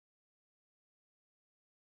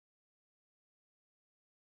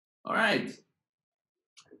All right.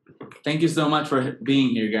 Thank you so much for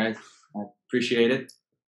being here, guys. I appreciate it.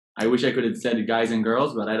 I wish I could have said guys and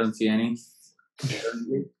girls, but I don't see any.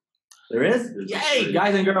 There is? Yay,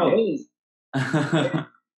 guys and girls. A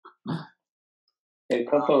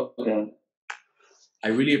couple of them. I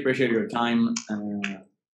really appreciate your time.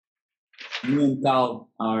 Me and Tal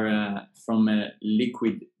are from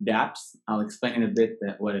LiquidApps. I'll explain in a bit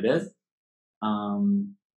what it is.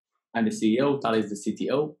 I'm the CEO, Tal is the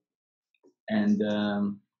CTO. And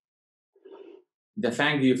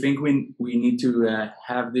Dafang, do you think we need to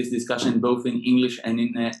have this discussion both in English and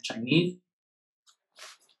in Chinese?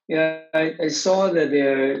 Yeah, I saw that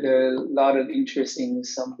there are a lot of interest in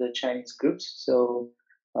some of the Chinese groups, so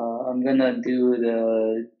I'm gonna do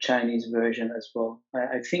the Chinese version as well.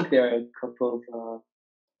 I think there are a couple of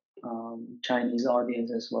Chinese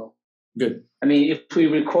audience as well. Good. I mean, if we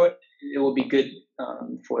record, it will be good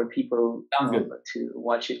for people to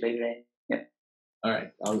watch it later. Yeah. All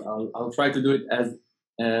right, I'll try to do it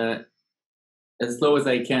as slow as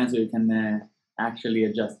I can, so you can actually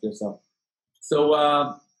adjust yourself. So,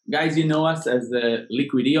 guys, you know us as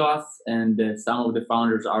LiquidApps, and some of the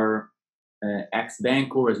founders are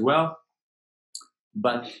ex-Bancor as well.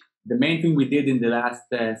 But the main thing we did in the last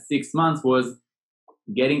 6 months was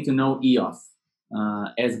getting to know EOS,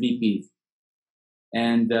 SBPs.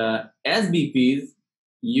 And SBPs,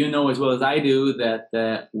 you know as well as I do that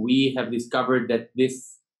we have discovered that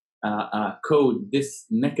this code, this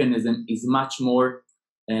mechanism is much more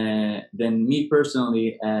than me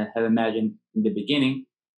personally have imagined in the beginning.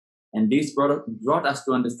 And this brought us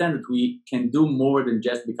to understand that we can do more than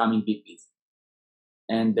just becoming VPs.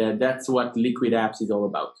 And that's what LiquidApps is all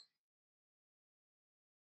about.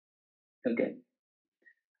 Okay.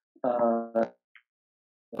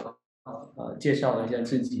 介绍了一下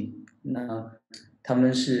自己。那他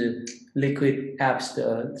们是 LiquidApps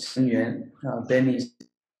的成员，Benny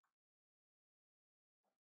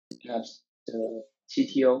Apps 的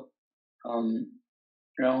CTO，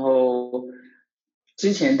然后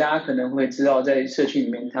之前大家可能会知道，在社区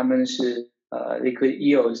里面他们是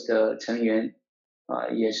LiquidEOS 的成员，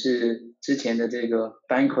也是之前的这个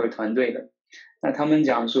Bancor 团队的。那他们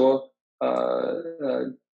讲说，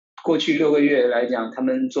过去6个月来讲，他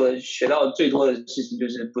们学到最多的事情就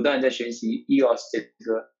是不断在学习 EOS 这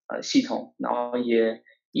个系统，然后也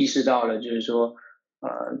意识到了，就是说，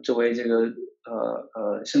作为这个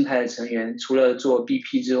生态的成员，除了做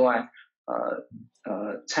BP 之外，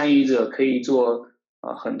参与者可以做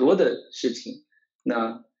很多的事情。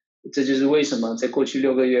那这就是为什么在过去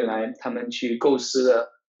6个月来，他们去构思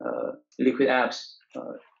了LiquidApps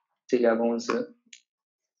这家公司。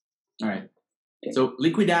All right. So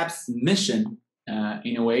LiquidApps' mission,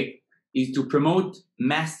 in a way, is to promote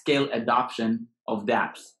mass-scale adoption of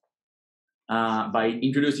dApps by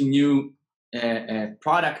introducing new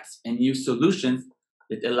products and new solutions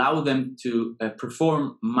that allow them to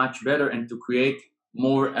perform much better and to create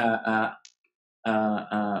more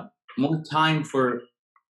time for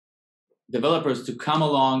developers to come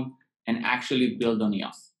along and actually build on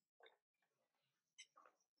EOS.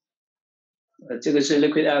 这个是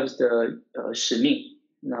LiquidApps 的使命。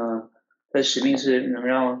那它的使命是能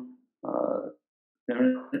让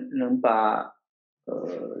能把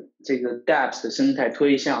这个 dApps 的生态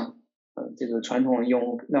推向这个传统的用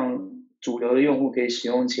户，让主流的用户可以使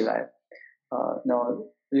用起来。那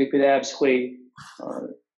LiquidApps 会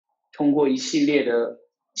通过一系列的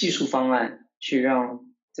技术方案，去让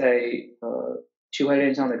在区块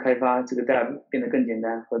链上的开发这个 dApp 变得更简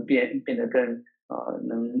单，和变得更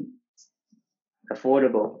能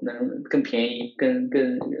affordable， 能更便宜，更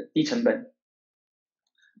低成本。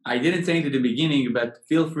I didn't say it at the beginning, but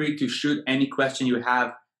feel free to shoot any question you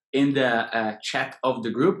have in the chat of the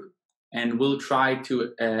group, and we'll try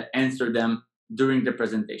to answer them during the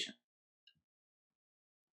presentation.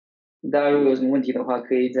 大家如果有什么问题的话，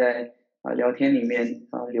可以在聊天里面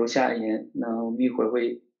留下言，那我们一会儿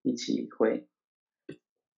会一起回。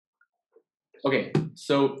Okay,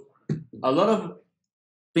 so a lot of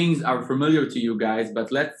things are familiar to you guys, but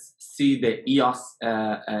let's see the EOS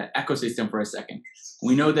ecosystem for a second.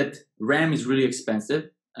 We know that RAM is really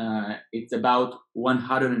expensive. It's about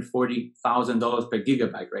 $140,000 per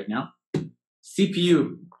gigabyte right now.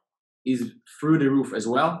 CPU is through the roof as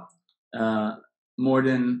well, more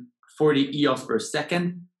than 40 EOS per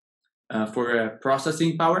second for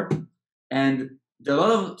processing power. And there are a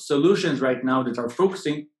lot of solutions right now that are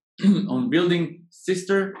focusing on building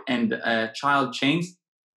sister and child chains,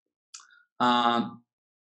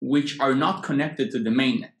 which are not connected to the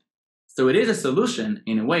mainnet. So it is a solution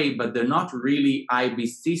in a way, but they're not really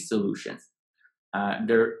IBC solutions.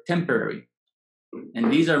 They're temporary.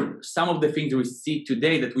 And these are some of the things we see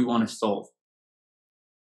today that we want to solve.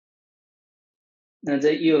 那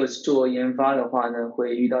在 EOS 做研发的话呢，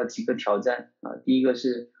会遇到几个挑战啊。第一个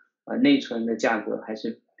是内存的价格还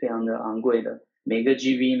是非常的昂贵的，每个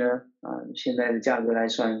GB 呢现在的价格来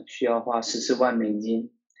算需要花14万美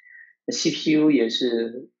金。CPU 也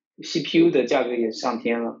是 CPU 的价格也上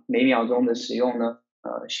天了，每秒钟的使用呢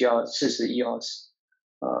需要40 EOS。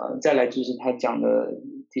再来就是他讲的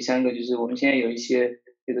第三个，就是我们现在有一些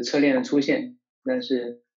这个侧链的出现，但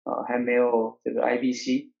是还没有这个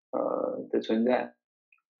IBC 的存在。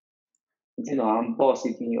这种好像 Boss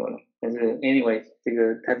已经有了，但是 anyway 这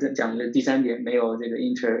个他讲的第三点没有这个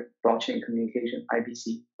Inter Blockchain Communication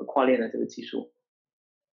IBC 跨链的这个技术。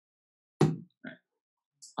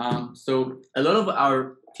So a lot of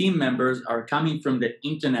our team members are coming from the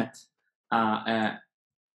internet,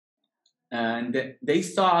 and they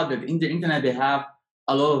saw that in the internet they have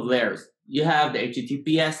a lot of layers. You have the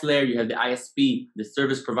HTTPS layer, you have the ISP, the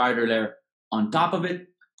service provider layer. On top of it,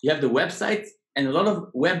 you have the website and a lot of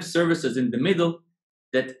web services in the middle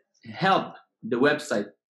that help the website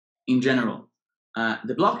in general.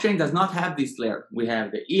 The blockchain does not have this layer. We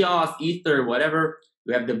have the EOS, Ether, whatever.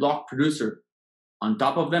 We have the block producer. On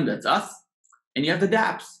top of them, that's us. And you have the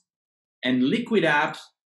dApps. And LiquidApps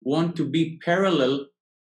want to be parallel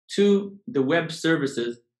to the web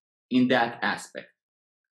services in that aspect.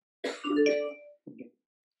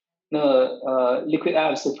 那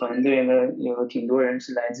LiquidApps 的团队呢，有挺多人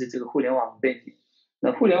是来自这个互联网背景。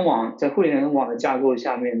那在互联网的架构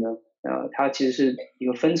下面呢，它其实是一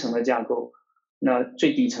个分层的架构。那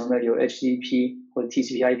最底层的有 HTTP 或者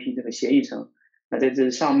TCP/IP 这个协议层。那在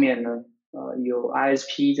这上面呢，有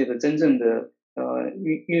ISP 这个真正的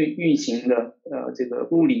运行的这个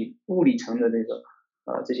物理层的这个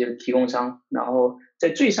这些提供商。然后在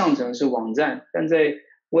最上层是网站，但在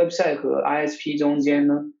website 和 ISP 中间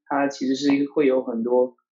呢，它其实是会有很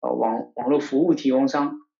多网络服务提供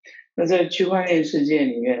商。那在区块链世界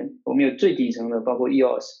里面，我们有最底层的，包括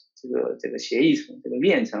EOS 这个协议层、这个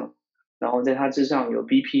链层，然后在它之上有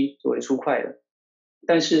BP 作为出块的。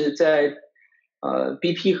但是在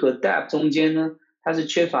BP 和 dApp 中间呢，它是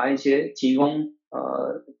缺乏一些提供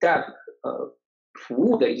dApp 服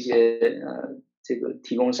务的一些这个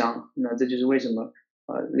提供商。那这就是为什么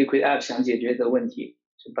LiquidApps 想解决的问题，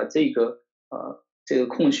是把这个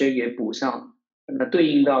空缺给补上。那对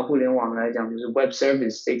应到互联网来讲，就是 Web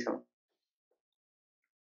Service 这一层。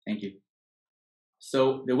Thank you.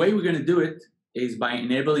 So the way we're going to do it is by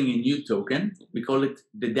enabling a new token. We call it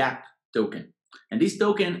the dApp token. And this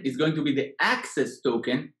token is going to be the access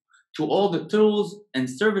token to all the tools and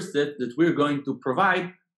services that we're going to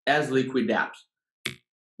provide as LiquidApps.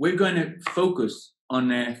 We're going to focus on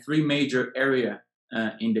three major areas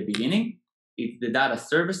in the beginning. It's the data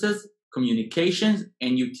services, communications,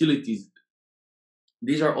 and utilities.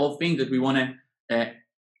 These are all things that we want to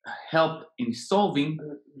help in solving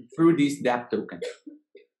through this dApp token.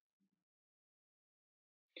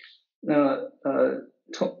 那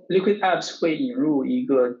LiquidApps 会引入一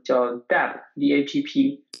个叫 dApp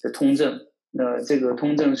的通证。那这个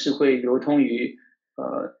通证是会流通于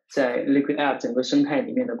在 LiquidApps 整个生态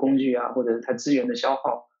里面的工具啊，或者它资源的消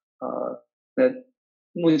耗。那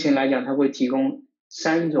目前来讲，它会提供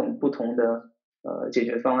3种不同的解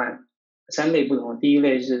决方案，3类不同。第一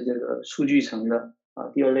类是这个数据层的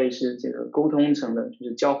第二类是这个沟通层的，就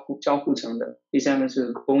是交互层的，第三个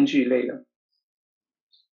是工具类的。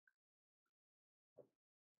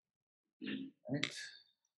Right.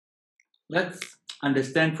 Let's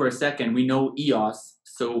understand for a second. We know EOS,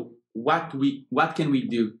 so what can we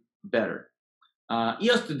do better?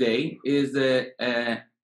 EOS today is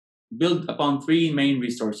built upon 3 main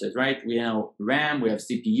resources, right? We have RAM, we have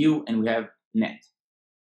CPU, and we have net.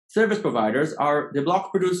 Service providers are the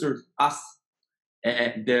block producers, us.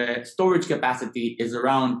 The storage capacity is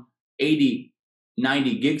around 80,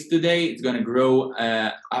 90 gigs today. It's going to grow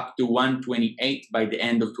up to 128 by the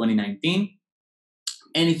end of 2019.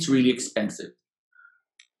 And it's really expensive.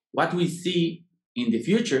 What we see in the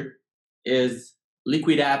future is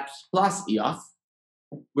LiquidApps plus EOS.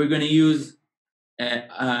 We're going to use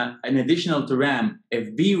an additional to RAM,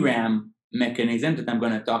 a VRAM mechanism that I'm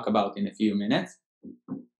going to talk about in a few minutes.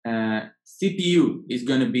 CPU is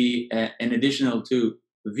going to be an additional to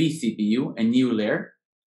vCPU, a new layer.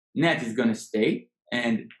 Net is going to stay.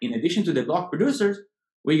 And in addition to the block producers,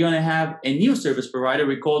 we're going to have a new service provider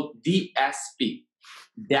we call DSP,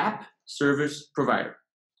 dApp Service Provider.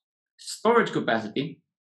 Storage capacity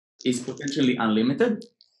is potentially unlimited,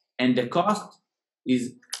 and the cost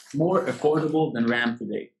is more affordable than RAM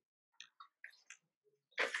today.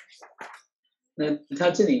 那他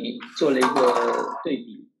这里做了一个对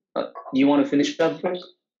比。You want to finish that first?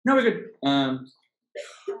 No, we're good.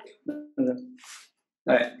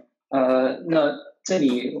 那这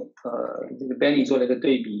里这个 Benny 做了一个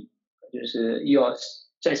对比，就是 EOS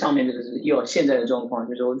在上面这个是 EOS 现在的状况，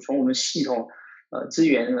就是说从我们系统资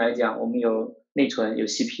源来讲，我们有内存、有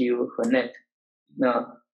CPU 和 Net。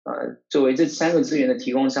那作为这3个资源的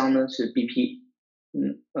提供商呢是 BP。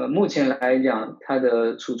目前来讲，它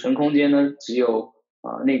的储存空间呢只有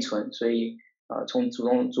内存，所以从组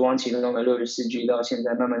网启动的64G 到现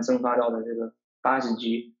在慢慢增发到的这个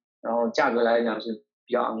80G， 然后价格来讲是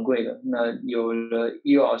比较昂贵的。那有了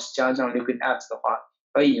EOS 加上 LiquidApps 的话，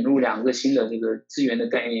可以引入2个新的这个资源的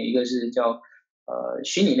概念，一个是叫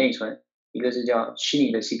虚拟内存，一个是叫虚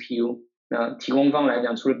拟的 CPU。那提供方来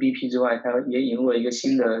讲，除了 BP 之外，它也引入了一个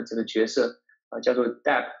新的这个角色，叫做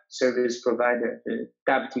dApp Service Provider， 就是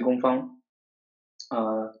dApp 提供方。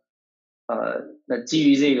那基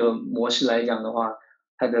于这个模式来讲的话，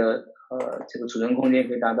它的这个储存空间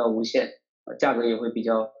可以达到无限，价格也会比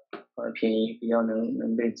较便宜，比较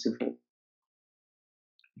能被支付。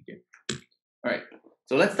Okay. All right.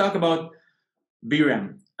 So let's talk about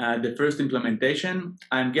VRAM, the first implementation.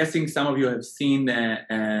 I'm guessing some of you have seen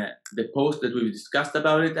the post that we've discussed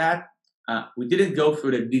about it at. We didn't go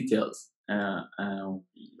through the details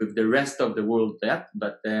with the rest of the world yet,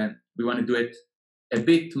 but we want to do it a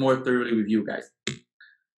bit more thoroughly with you guys.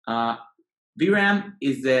 VRAM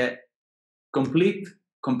is a complete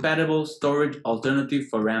compatible storage alternative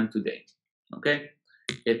for RAM today. Okay,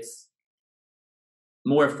 it's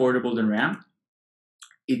more affordable than RAM.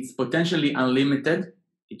 It's potentially unlimited.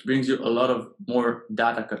 It brings you a lot of more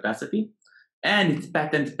data capacity, and it's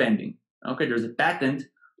patent pending. Okay, there's a patent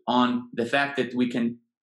on the fact that we can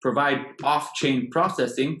provide off-chain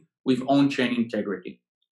processing with on-chain integrity.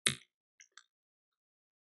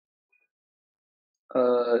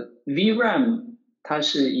 VRAM 它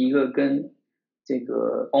是一个跟这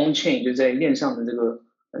个 on-chain 就在链上的这个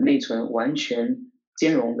内存完全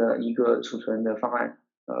兼容的一个储存的方案。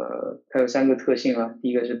它有3个特性啊，第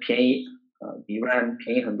一个是便宜，比 RAM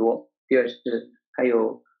便宜很多。第二是它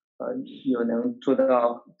有能做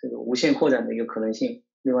到这个无限扩展的一个可能性。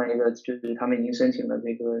另外一个就是他们已经申请了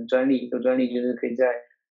这个专利，这个专利就是可以在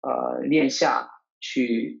链下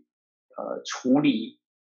去处理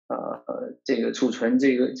这个储存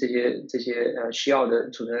这些需要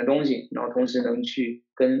的储存的东西，然后同时能去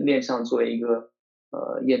跟链上做一个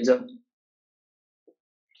验证。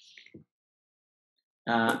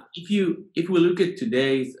If we look at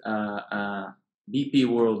today's BP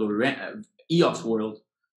world or EOS world,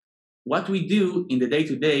 what we do in the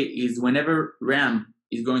day-to-day is whenever RAM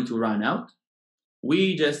is going to run out,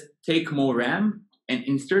 we just take more RAM and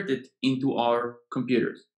insert it into our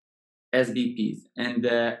computers as BPs. And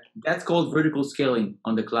that's called vertical scaling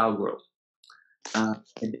on the cloud world. At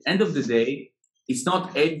the end of the day, it's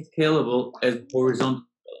not as scalable as horizontal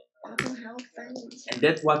scaling. And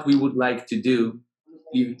that's what we would like to do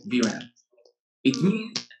with VRAM. It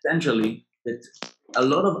means essentially that a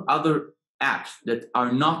lot of other apps that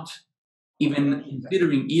are not even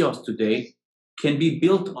considering EOS today can be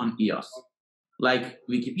built on EOS, like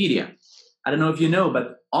Wikipedia. I don't know if you know,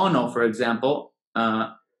 but Ono, for example,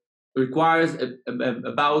 requires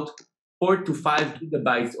about 4 to 5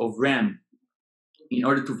 gigabytes of RAM in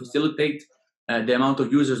order to facilitate the amount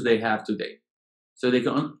of users they have today. So they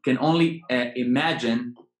can only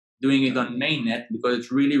imagine doing it on mainnet because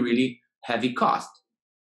it's really, really heavy cost.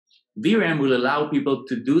 VRAM will allow people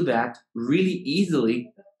to do that really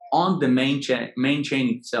easily on the main chain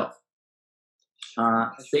itself.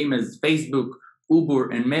 Same as Facebook,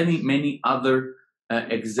 Uber, and many, many other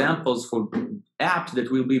examples for apps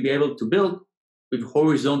that we'll be able to build with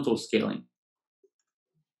horizontal scaling.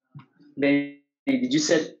 Did you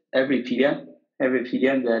say every PDF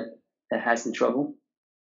that has the trouble?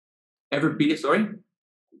 Every PDF, sorry?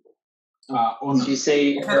 Ono. Did you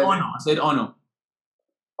say? I said Ono.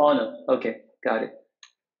 Ono. Okay, got it.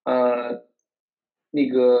 那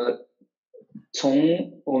个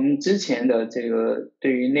从我们之前的这个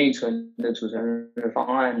对于内存的储存的方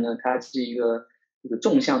案呢，它是一个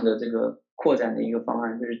纵向的这个扩展的一个方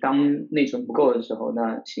案，就是当内存不够的时候，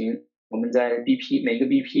那行，我们在每个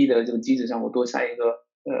BP 的这个机子上，我多塞一个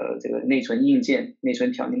这个内存硬件、内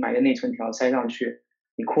存条，你买个内存条塞上去，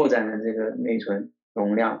你扩展了这个内存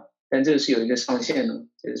容量，但这个是有一个上限的，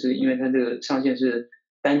就是因为它这个上限是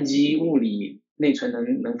单机物理内存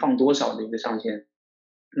能放多少的一个上限。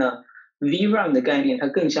那 VRAM 的概念，它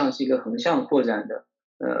更像是一个横向扩展的，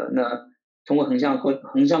那通过横向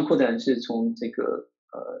扩展是从这个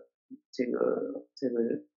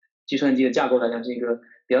计算机的架构来讲是一个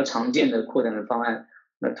比较常见的扩展的方案。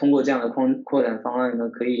那通过这样的扩展方案呢，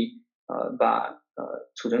可以把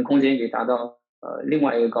储存空间给达到另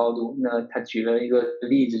外一个高度。那他举了一个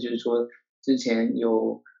例子，就是说之前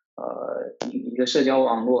有一个社交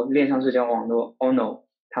网络，链上社交网络 Ono，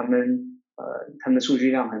 他们的数据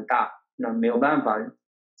量很大，那没有办法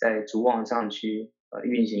在主网上去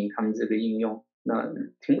运行他们这个应用。那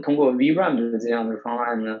通过 VRAM 的这样的方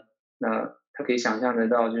案呢，那它可以想象得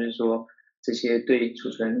到，就是说这些对储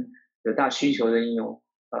存有大需求的应用，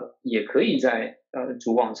也可以在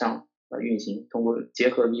主网上运行，通过结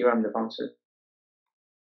合 VRAM 的方式。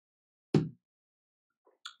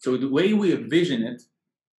So the way we envision it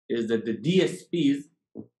is that the DSPs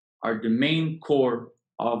are the main core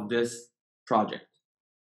of this project.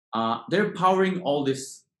 They're powering all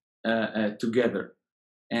this together,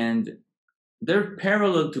 and they're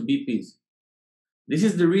parallel to BPs. This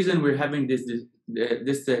is the reason we're having this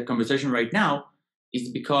conversation right now,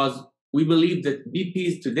 is because we believe that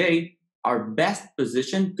BPs today are best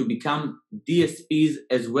positioned to become DSPs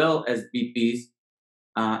as well as BPs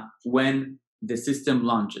when the system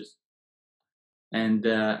launches. And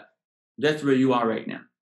that's where you are right now.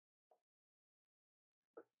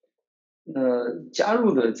 加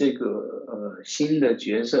入的这个新的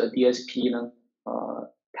角色 DSP 呢，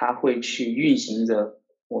它会去运行着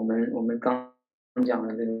我们刚讲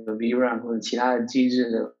的这个 VRAM 或者其他的机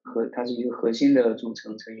制的它是一个核心的组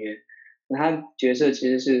成成员。那它角色其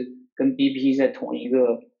实是跟 BP 在同一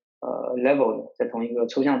个level 的，在同一个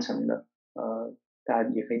抽象层的。大家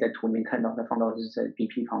也可以在图里面看到，它放到是在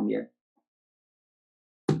BP 旁边。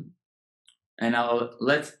And I'll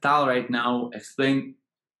let Tal right now explain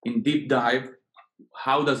in deep dive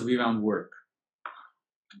how does VRAM work.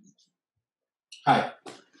 Hi.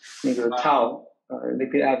 那个 Tal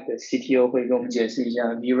LiquidApps 的 CTO 会跟我们解释一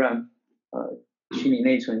下 VRAM 虚拟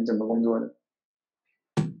内存怎么工作的。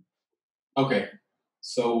Okay.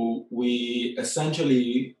 So we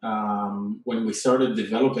essentially, when we started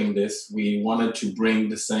developing this, we wanted to bring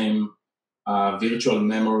the same virtual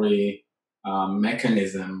memory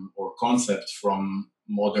mechanism or concept from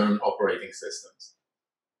modern operating systems.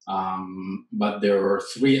 But there were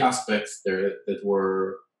three aspects there that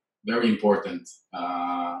were very important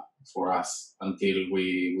for us until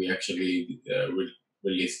we actually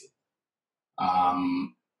released it.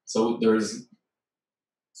 So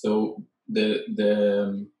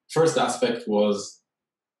the first aspect was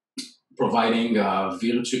providing a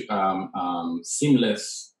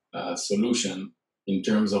seamless solution in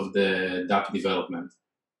terms of the dApp development.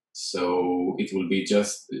 So it will be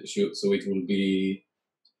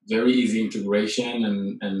very easy integration,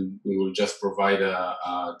 and we will just provide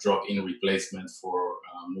a drop-in replacement for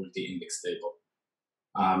a multi-index table.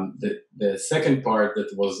 The second part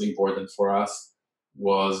that was important for us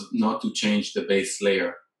was not to change the base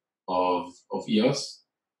layer of EOS.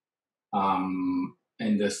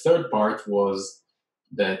 And the third part was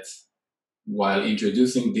that while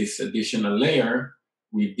introducing this additional layer,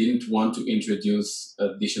 we didn't want to introduce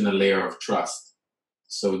additional layer of trust,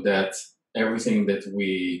 so that everything that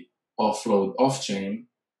we offload off-chain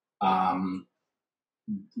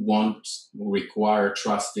won't require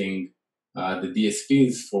trusting the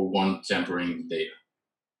DSPs for one tampering data.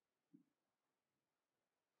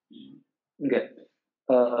 Okay.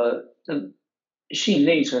 虚拟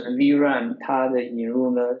内存的 VRAM 它的引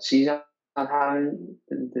入呢，实际上它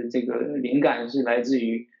的这个灵感是来自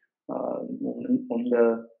于我们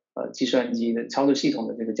的计算机的操作系统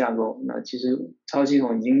的这个架构。那其实操作系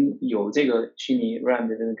统已经有这个虚拟 RAM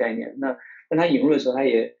的这个概念。那它引入的时候，它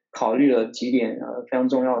也考虑了几点非常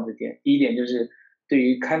重要的点。第一点就是对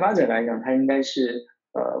于开发者来讲，它应该是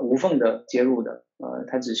无缝的接入的。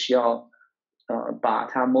它只需要把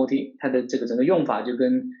它的这个整个用法就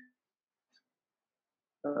跟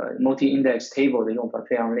multi-index table 的用法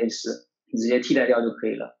非常类似，直接替代掉就可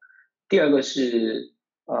以了。第二个是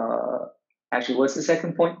actually what's the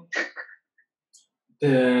second point?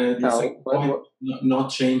 The second point,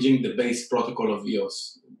 not changing the base protocol of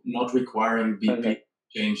EOS, not requiring BP to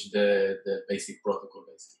change the basic protocol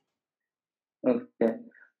basically. OK，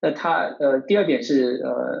 那它第二点是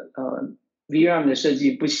VRAM 的设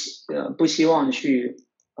计不希望去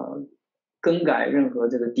更改任何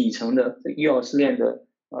这个底层的EOS 链的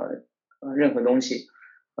任何东西，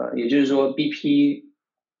也就是说 BP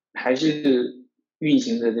还是运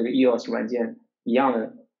行的这个 EOS 软件一样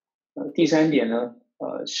的。第三点呢，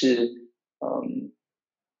是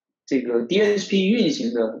这个 DSP 运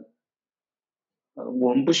行的，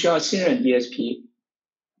我们不需要信任 DSP，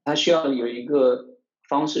 它需要有一个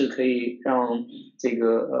方式可以让这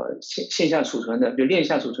个线下储存的，就链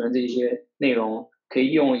下储存的这些内容可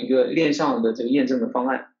以用一个链上的这个验证的方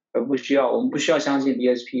案，而我们不需要相信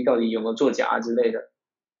DSP 到底有没有作假之类的。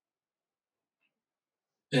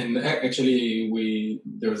And actually,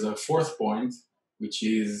 there's a fourth point, which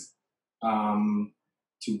is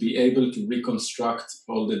to be able to reconstruct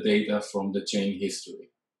all the data from the chain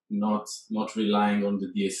history, not relying on the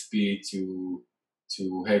DSP to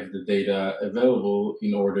have the data available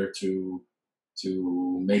in order to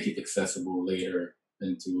make it accessible later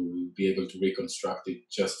and to be able to reconstruct it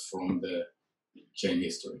just from the chain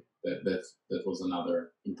history. That was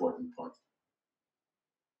another important part.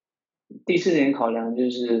 第4点考量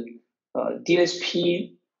就是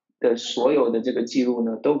DSP 的所有的这个记录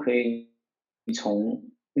呢，都可以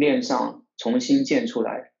从链上重新建出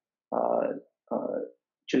来。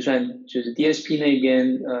就算就是 DSP 那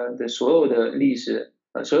边的所有的历史，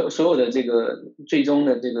所有的这个最终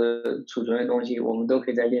的这个储存的东西，我们都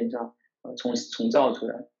可以在链上重造出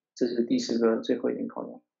来。这是第4个最后一点考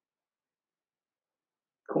量。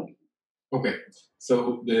Cool. Okay,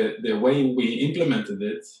 so the way we implemented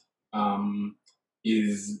it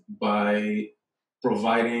is by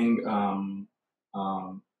providing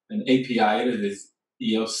an API that is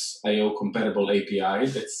EOS.io compatible API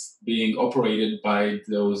that's being operated by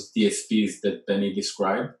those DSPs that Benny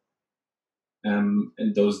described. And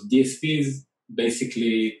those DSPs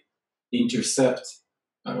basically intercept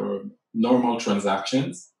normal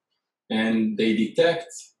transactions, and they detect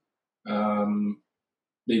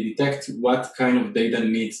what kind of data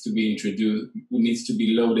needs to be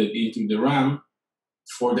loaded into the RAM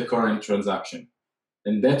for the current transaction.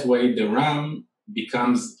 And that way the RAM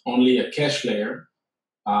becomes only a cache layer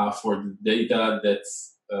for the data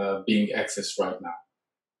that's being accessed right now.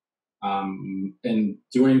 And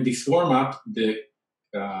during this warm-up, the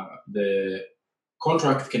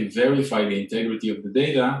contract can verify the integrity of the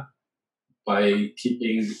data by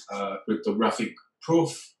keeping cryptographic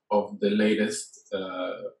proof of the latest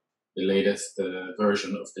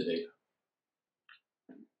version of the data.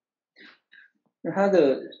 那它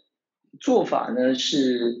的做法呢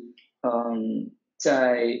是，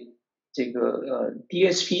在这个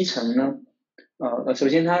DSP 层呢，首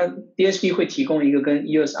先它 DSP 会提供一个跟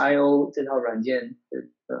EOS.io 这套软件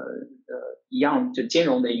一样就兼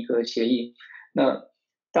容的一个协议。那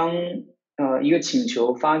当一个请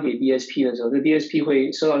求发给 DSP 的时候，这 DSP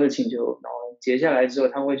会收到这个请求，然后接下来之后，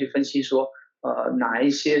他会去分析说，哪一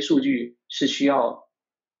些数据是需要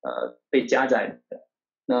被加载的。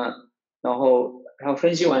那然后他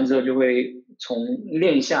分析完之后，就会从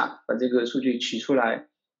链下把这个数据取出来，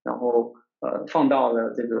然后放到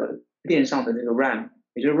了这个链上的这个 RAM，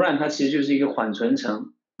 也就是 RAM 它其实就是一个缓存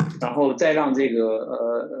层，然后再让这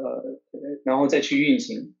个然后再去运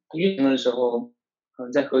行。运行的时候，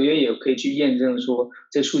在合约也可以去验证说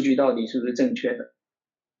这数据到底是不是正确的。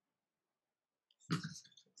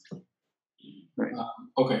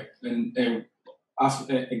Okay, and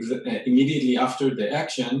immediately after the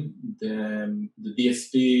action, the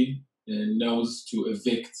DSP knows to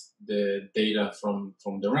evict the data from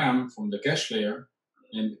the RAM, from the cache layer,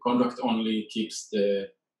 and the contract only keeps the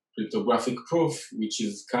cryptographic proof, which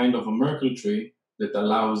is kind of a Merkle tree that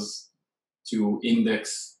allows to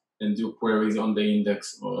index and do queries on the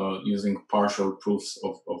index using partial proofs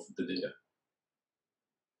of the data.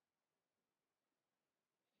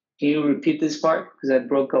 Can you repeat this part? Because I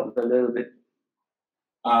broke up a little bit.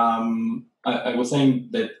 I was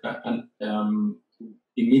saying that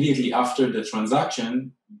immediately after the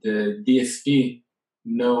transaction, the DSP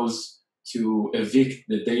knows to evict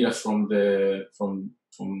the data from the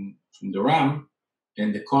RAM,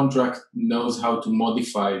 and the contract knows how to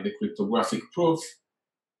modify the cryptographic proof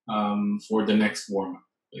for the next warm-up,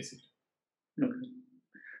 basically. Okay.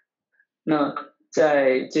 那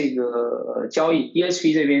在这个交易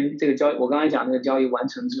DSP 这边，这个交易我刚才讲那个交易完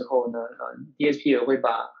成之后呢，DSP 也会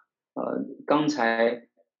把刚才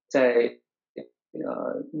在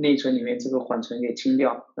内存里面这个缓存给清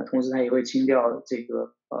掉，那同时它也会清掉这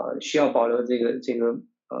个需要保留这个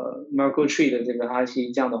Merkle tree 的这个哈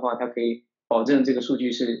希，这样的话它可以保证这个数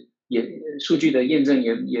据数据的验证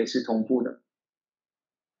也是同步的。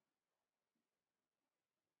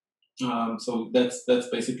So that's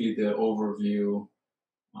basically the overview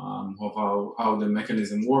of how the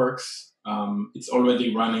mechanism works. It's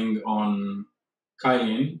already running on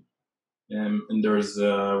Cayenne, and there's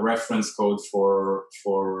a reference code for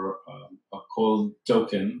a cold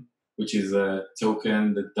token, which is a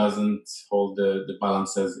token that doesn't hold the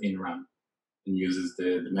balances in RAM and uses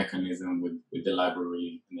the mechanism with the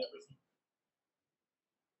library and everything.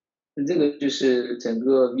 这个就是整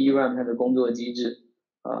个 VRAM 它的工作机制。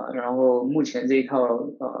然后目前这一套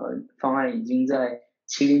方案已经在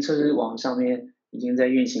麒麟测试网上面已经在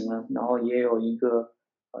运行了，然后也有一个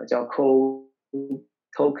叫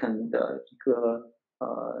token 的一个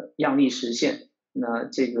样例实现。那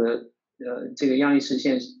这个样例实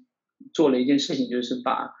现做了一件事情，就是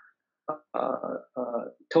把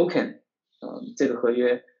token 这个合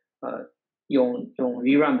约用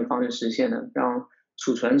VRAM 的方式实现的，让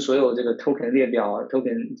储存所有这个 token 列表啊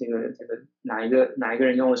 ，token 这个哪一个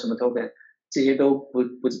人用了什么 token， 这些都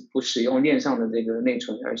不使用链上的这个内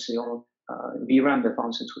存，而使用VRAM 的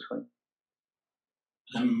方式储存。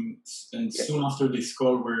And soon after this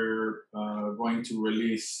call, we're going to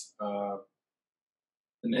release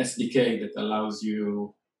an SDK that allows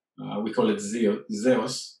you, we call it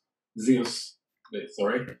Zeus,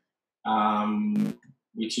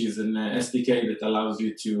 which is an SDK that allows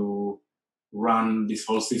you to run this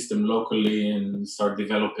whole system locally and start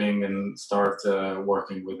developing and start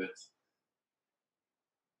working with it.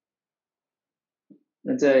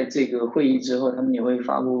 那在这个会议之后，他们也会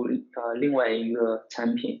发布另外一个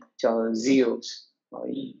产品叫 Zeus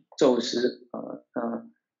宙斯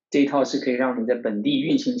这一套是可以让你在本地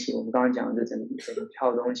运行起我们刚刚讲的这整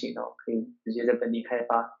套东西，然后可以直接在本地开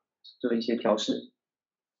发，做一些调试。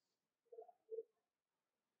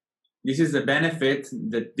This is a benefit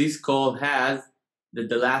that this call has that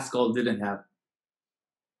the last call didn't have.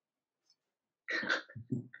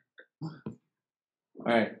 All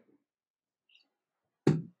right.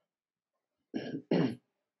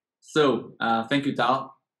 So, thank you,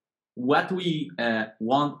 Tal. What we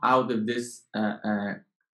want out of this?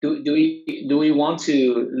 Do we want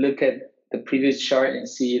to look at the previous chart and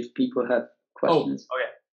see if people have questions? Oh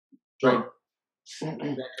yeah. Sure.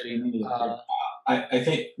 I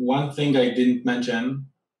think one thing I didn't mention,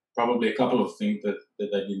 probably a couple of things that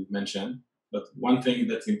I didn't mention, but one thing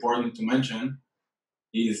that's important to mention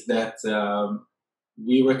is that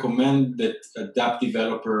we recommend that a dApp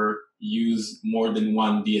developer use more than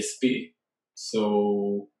one DSP,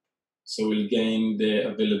 so we'll gain the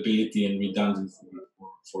availability and redundancy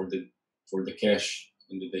for the cache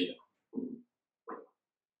and the data.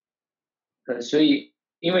 所以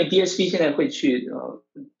因为 DSP 现在会去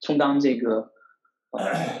充当这个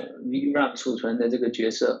VRAM 储存的这个角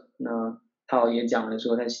色，那他也讲了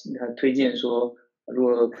说他推荐说，如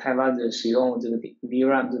果开发者使用这个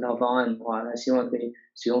VRAM 这套方案的话，他希望可以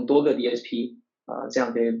使用多个 DSP 这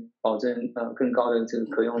样可以保证更高的这个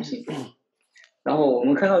可用性。然后我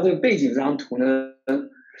们看到这个背景这张图呢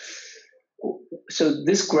 ，so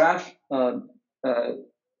this graph,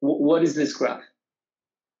 what is this graph?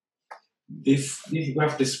 This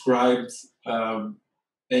graph describes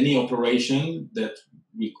any operation that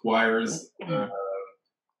requires a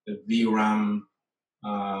VRAM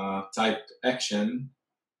type action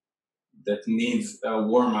that needs a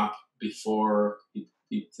warm up before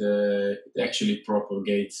it actually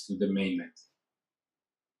propagates to the mainnet.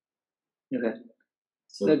 OK，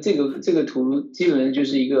 那这个图基本上就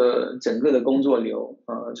是一个整个的工作流，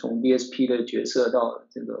从 DSP 的角色到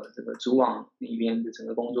这个主网里边的整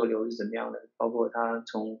个工作流是怎么样的，包括它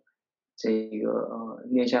从这个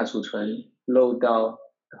链下储存 load 到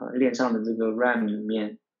链上的这个 RAM 里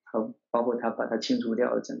面，和包括它把它清除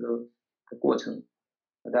掉的整个的过程，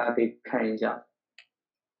大家可以看一下。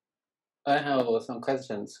I have some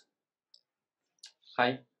questions.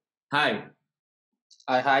 Hi. Hi,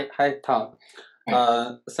 Tom.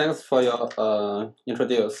 Thanks for your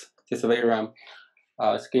introduce this VRAM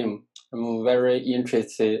scheme. I'm very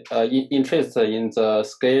interested in the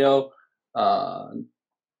scale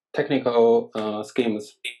technical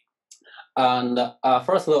schemes. And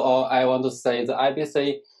first of all, I want to say the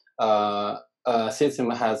IBC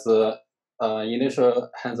system has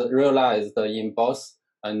realized in both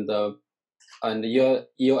and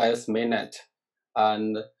US mainnet,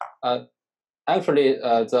 and actually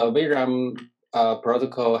the VRAM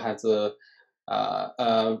protocol has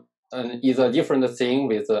is a different thing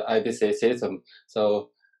with the IBC system.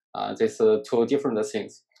 So these two different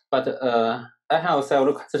things. But I have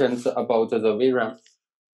several questions about the VRAM.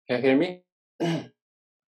 Can you hear me?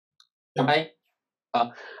 Hi.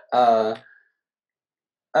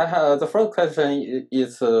 I have the first question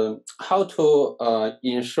is how to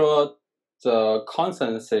ensure the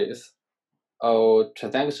consensus of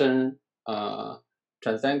transaction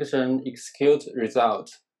execute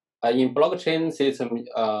result. In blockchain system,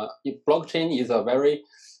 blockchain is a very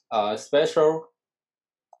special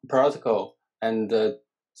protocol, and the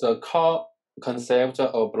core concept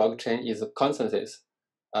of blockchain is consensus.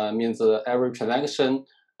 Means every transaction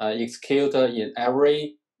executed in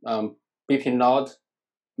every BP node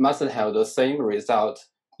must have the same result.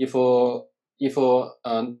 If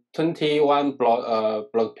 21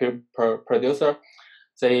 block producer,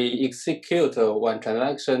 they execute one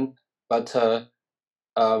transaction, but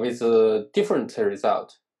with a different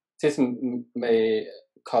result. This may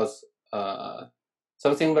cause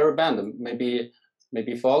something very bad. Maybe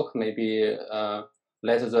fork, maybe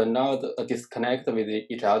let the node disconnect with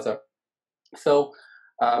each other. So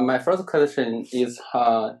my first question is,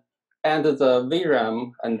 and the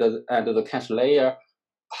VRAM and the cache layer,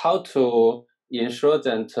 how to ensure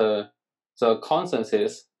that the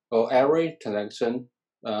consensus or every transaction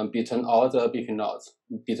between all the BP nodes,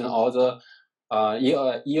 between all the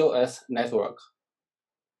EOS network.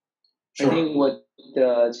 Sure. I think what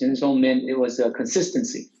Chen Song meant, it was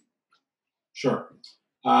consistency. Sure.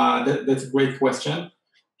 That's a great question.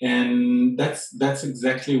 And that's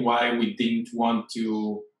exactly why we didn't want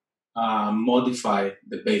to modify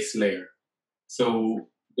the base layer. So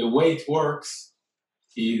the way it works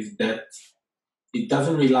is that it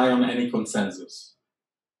doesn't rely on any consensus.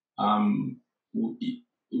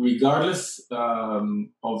 Regardless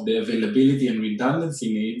of the availability and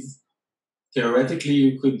redundancy needs, theoretically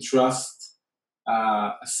you could trust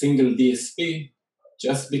a single DSP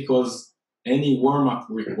just because any warm-up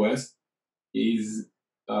request is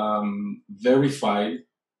being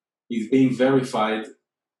verified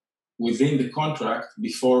within the contract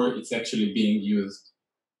before it's actually being used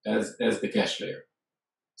as the cache layer.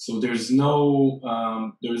 So there's no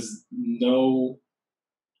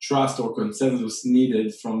trust or consensus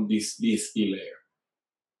needed from this DSP layer.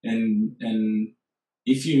 And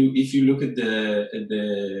if you look at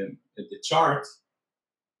the chart,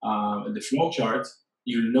 at the flow chart,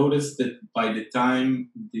 you'll notice that by the time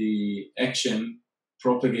the action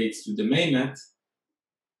propagates to the mainnet,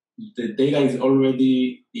 the data is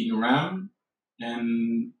already in RAM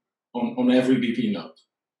and on every BP node.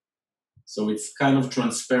 So it's kind of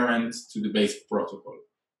transparent to the base protocol.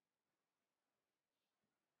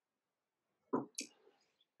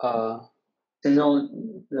 陈总，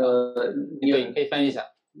对，你可以翻译一下。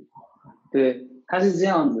对，它是这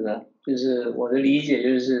样子的，就是我的理解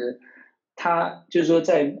就是，它就是说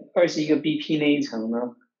在21个 BP 那一层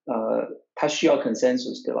呢，它需要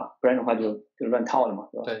consensus 对吧？不然的话就乱套了嘛，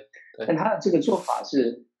对吧？对。但它的这个做法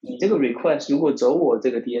是，你这个 request 如果走我这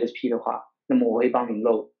个 DSP 的话，那么我会帮你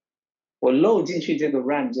load。我 load 进去这个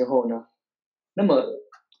RAM 之后呢，那么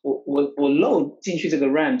我 load 进去这个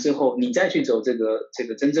RAM 之后，你再去走这个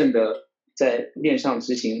真正的在链上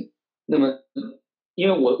执行，那么因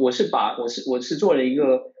为我是做了一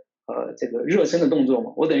个这个热身的动作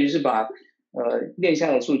嘛，我等于是把链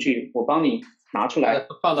下的数据我帮你拿出来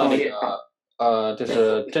放到那个就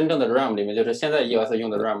是真正的 RAM 里面，就是现在 EOS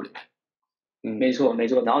用的 RAM 里面。没错，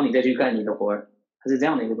然后你再去干你的活儿，它是这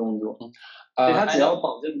样的一个动作。所以它只要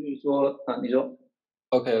保证就是说，你说。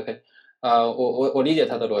OK， 我理解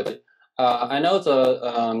它的逻辑。I know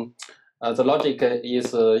the logic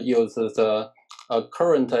is use the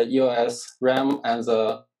current EOS RAM and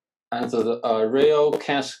the real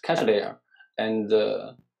cache layer, and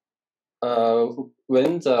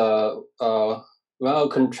when a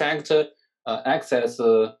contract access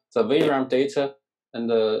the VRAM data, and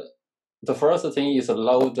the first thing is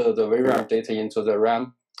load the VRAM data into the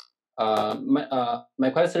RAM.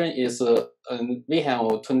 My question is, we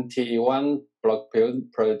have 21 block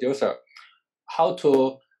producer. How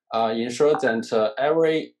to ensure that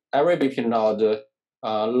every BP node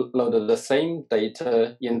load the same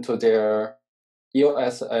data into their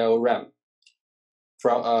EOSL RAM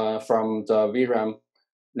from the VRAM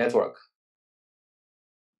network?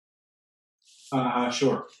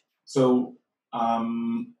 Sure. So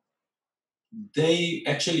they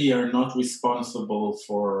actually are not responsible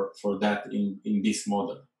for that in this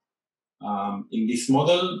model. In this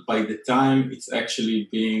model, by the time it's actually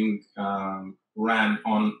being ran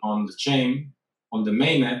on the chain, on the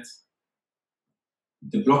mainnet,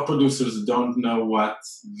 the block producers don't know what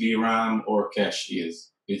VRAM or cache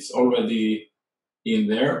is. It's already in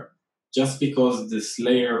there, just because this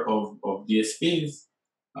layer of DSPs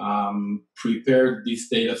prepared this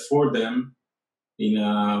data for them in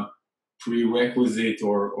a prerequisite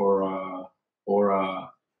or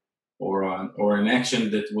an action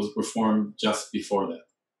that was performed just before that.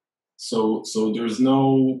 So there's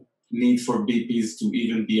no need for BPs to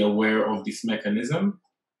even be aware of this mechanism.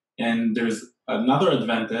 And there's another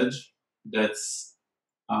advantage that's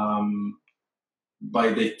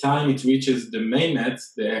by the time it reaches the mainnet,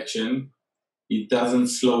 the action, it doesn't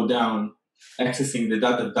slow down. Accessing the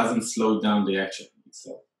data doesn't slow down the action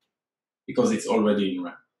itself because it's already in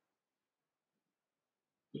RAM.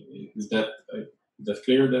 Is that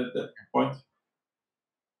clear, that point?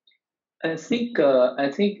 I think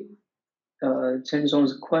Chen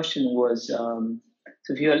Song's question was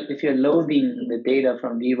So if you're loading the data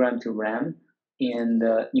from VRAM to RAM and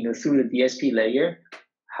through the DSP layer,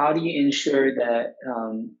 how do you ensure that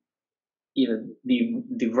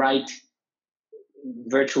the right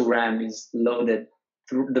virtual RAM is loaded,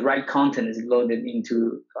 the right content is loaded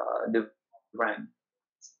into the RAM?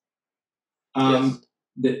 Yes.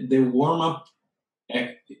 The warm-up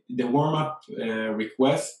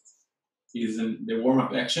request the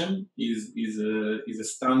warm-up action is a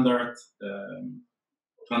standard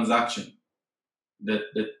transaction that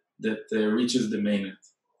reaches the mainnet,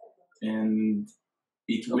 and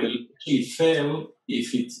it will fail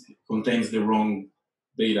if it contains the wrong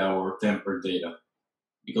data or tampered data,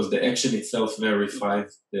 because the action itself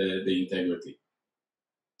verifies the integrity.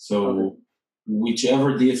 So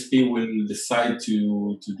whichever DSP will decide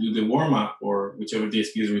to do the warm-up, or whichever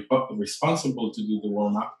DSP is responsible to do the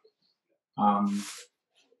warm-up,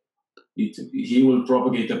 he will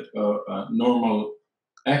propagate a normal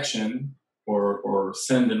action or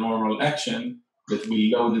send a normal action that will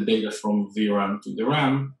load the data from VRAM to the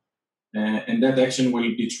RAM, and that action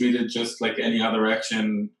will be treated just like any other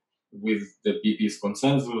action with the BP's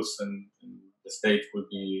consensus, and the state will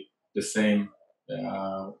be the same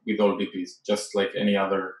with all BPs, just like any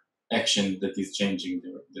other action that is changing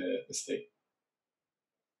the state.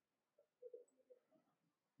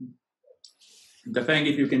 Gafeng,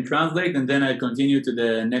 if you can translate, and then I'll continue to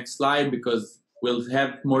the next slide because we'll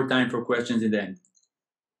have more time for questions in the end.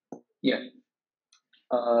 Yeah.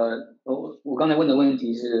 我刚才问的问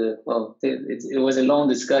题是 it was a long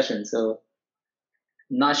discussion, so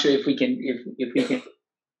I'm not sure if we can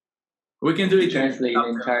we can do it translate the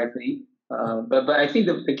entire thing. But I think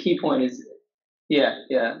the key point is yeah.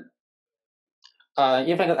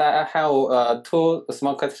 In fact, I have two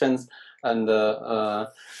small questions, and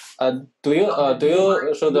do you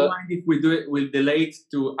show the? Mind if we do it? We'll delay it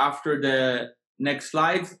to after the next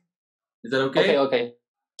slide. Is that okay? Okay.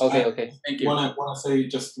 Thank you. I want to say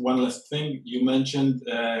just one last thing. You mentioned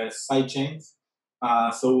sidechains.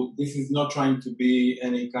 So this is not trying to be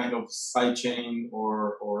any kind of sidechain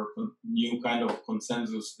or new kind of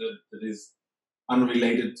consensus that is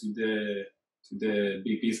unrelated to the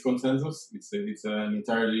BP's consensus. It's an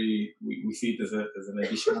entirely, we see it as an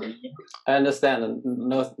additional layer. I understand.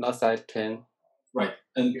 No sidechain. Right,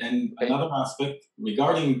 and another aspect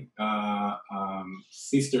regarding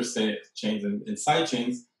sister chains and side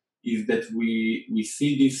chains is that we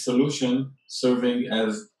see this solution serving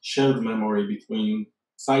as shared memory between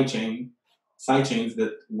side chains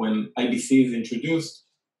that when IBC is introduced,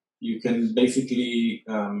 you can basically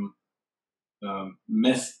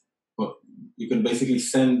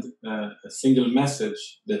send a single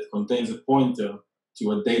message that contains a pointer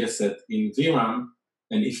to a data set in VRAM.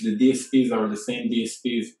 And if the DSPs are the same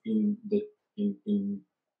DSPs in the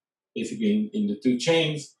two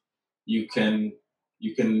chains, you can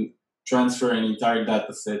transfer an entire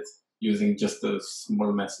data set using just a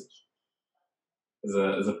small message as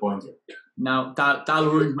a pointer. Now, Tal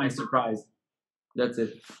ruined my surprise. That's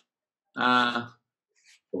it.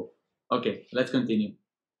 Okay, let's continue.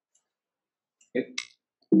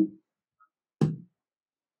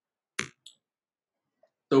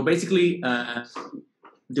 So basically,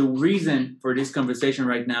 the reason for this conversation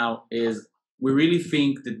right now is we really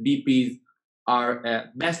think that BPs are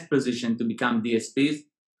best positioned to become DSPs.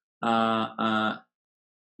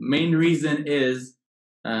 Main reason is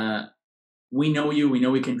we know you, we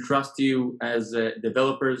know we can trust you as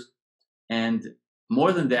developers, and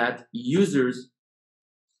more than that, users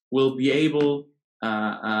will be able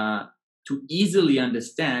to easily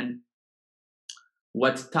understand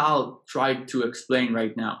what Tal tried to explain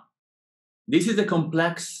right now. This is a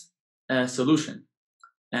complex solution,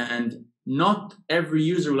 and not every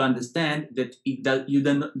user will understand that you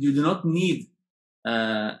do not need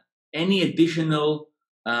any additional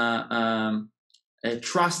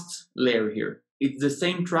trust layer here. It's the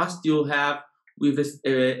same trust you'll have with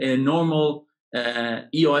a normal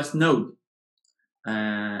EOS node.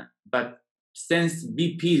 But since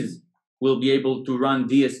BPs will be able to run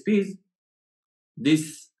DSPs,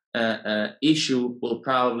 this issue will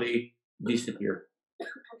probably disappear.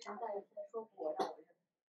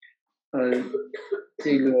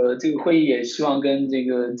 这个会议也希望跟这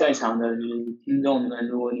个在场的听众们，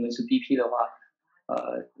如果你们是 BP 的话，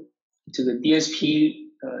这个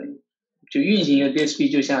DSP 就运行一个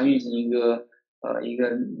DSP 就像运行一个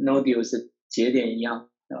Nodeus 的节点一样，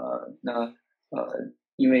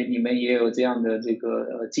因为你们也有这样的这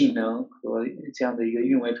个技能和这样的一个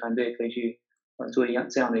运维团队可以去做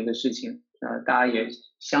这样的一个事情，大家也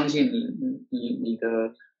相信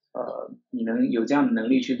你能有这样的能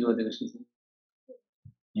力去做这个事情。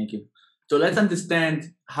Thank you. So let's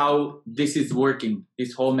understand how this is working,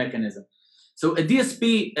 this whole mechanism. So a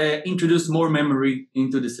DSP introduced more memory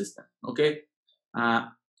into the system, okay?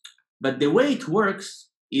 But the way it works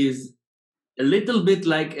is a little bit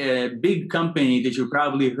like a big company that you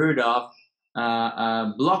probably heard of.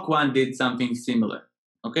 Block One did something similar,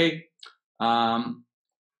 okay?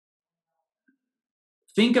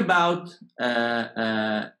 Think about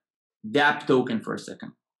dApp token for a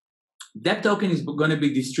second. dApp token is going to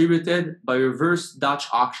be distributed by reverse Dutch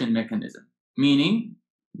auction mechanism, meaning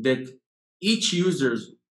that each user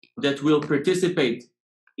that will participate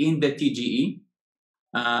in the TGE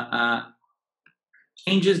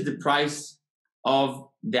changes the price of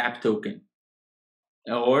dApp token.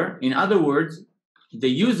 Or, in other words, the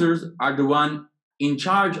users are the one in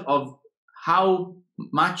charge of how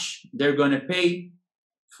much they're going to pay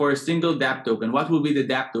for a single dApp token. What will be the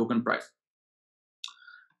dApp token price?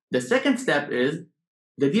 The second step is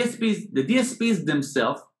the DSPs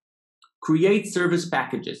themselves create service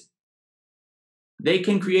packages. They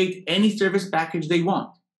can create any service package they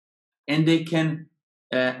want, and they can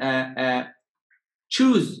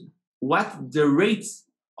choose what the rates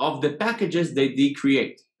of the packages that they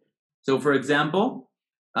create. So, for example,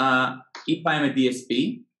 if I'm a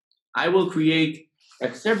DSP, I will create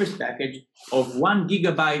a service package of 1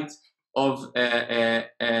 gigabyte of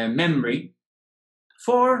memory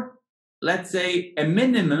for, let's say, a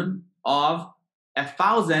minimum of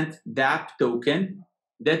 1,000 dApp token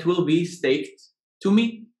that will be staked to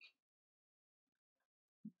me.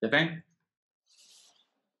 Okay?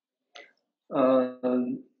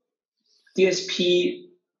 DSP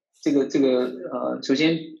首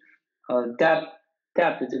先dApp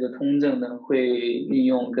的这个通证呢，会运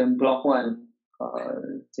用跟 Block One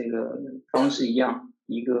这个方式一样，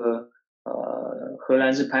一个荷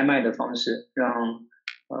兰式拍卖的方式，让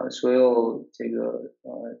所有这个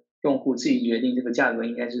用户自己决定这个价格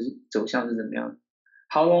应该是走向是怎么样的。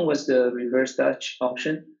How long was the reverse Dutch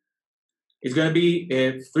auction? It's going to be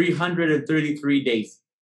 333 days.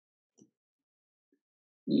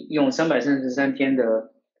 用333天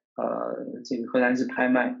的这个荷兰式拍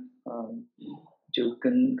卖，就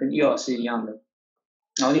跟 EOS 是一样的。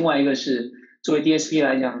然后另外一个是作为 DSP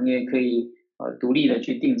来讲，你也可以独立的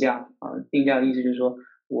去定价定价的意思就是说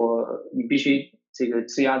你必须这个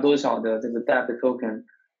质押多少的这个 dApp token，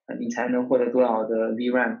你才能获得多少的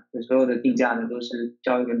VRAM， 所有的定价呢都是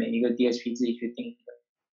交给每一个 DSP 自己去定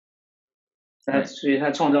的。所以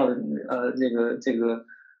他创造的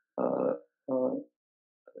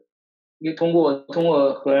通过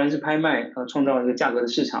荷兰式拍卖创造了一个价格的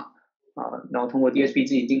市场然后通过 DSP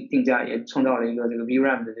自己定价也创造了一个这个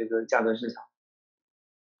VRAM 的这个价格市场。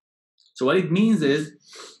So what it means is,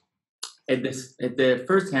 at the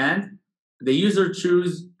first hand, the user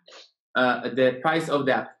choose the price of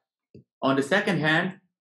dApp. On the second hand,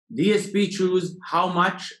 DSP choose how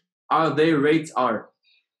much their rates are.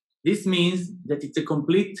 This means that it's a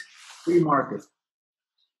complete free market.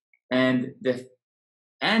 And the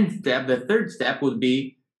third step would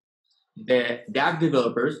be the dApp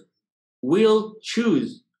developers will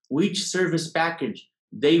choose which service package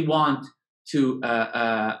they want to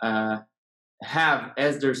have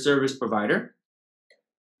as their service provider.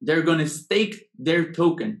 They're going to stake their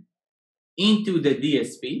token into the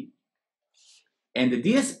DSP, and the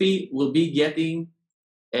DSP will be getting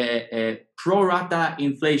a pro rata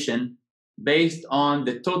inflation based on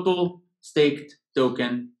the total staked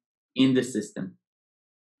token in the system.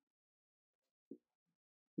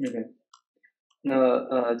 Okay.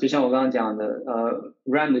 那就像我刚刚讲的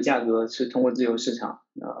RAM 的价格是通过自由市场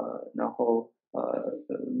然后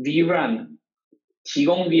VRAM 提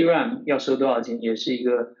供 VRAM 要收多少钱也是一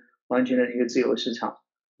个完全的一个自由市场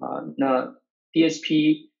那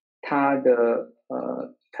DSP 它的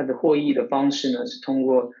获益的方式呢是通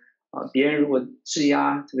过别人如果质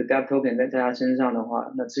押这个 dApp token 在他身上的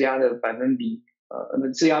话，那质押的百分比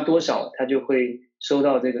质押多少，他就会收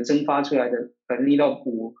到这个蒸发出来的1%到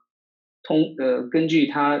5%。根据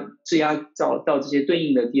他质押到这些对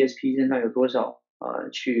应的 DSP 身上有多少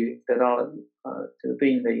去得到这个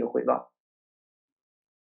对应的一个回报。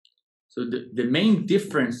So the main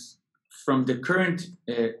difference from the current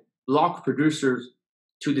block producers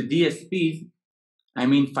to the DSPs, I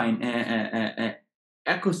mean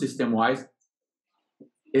ecosystem wise,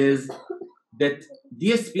 is that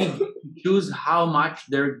DSP choose how much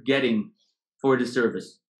they're getting for the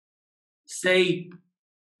service. Say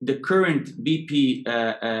the current BP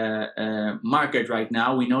market right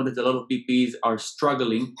now, we know that a lot of BPs are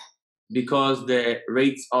struggling because the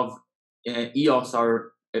rates of EOS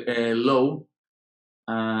are low.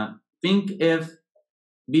 Think if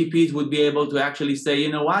BPs would be able to actually say, you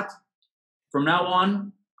know what, from now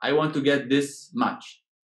on, I want to get this much,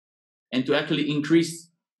 and to actually increase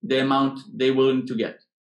the amount they're willing to get.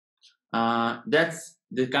 That's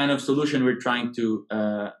the kind of solution we're trying to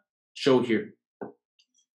show here.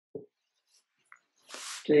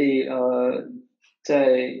 所以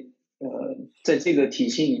在这个体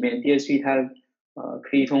系里面 ，DSP 它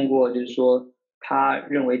可以通过就是说，他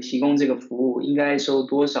认为提供这个服务应该收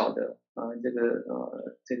多少的这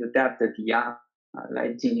个 dApp 的抵押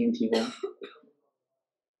来进行提供。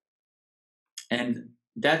And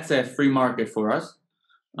that's a free market for us.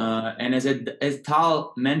 And as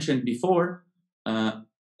Tal mentioned before,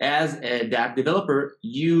 as a dApp developer,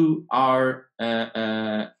 you are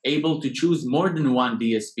able to choose more than one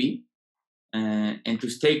DSP and to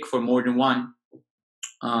stake for more than one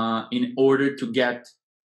in order to get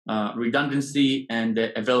redundancy and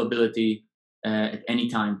availability at any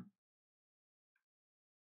time.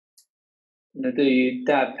 那对于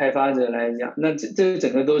dApp 开发者来讲，那这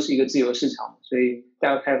整个都是一个自由市场，所以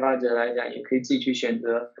dApp 开发者来讲，也可以自己去选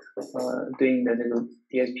择对应的这个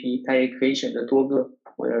DSP， 他也可以选择多个，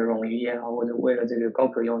为了冗余也好，或者为了这个高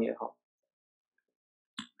可用也好。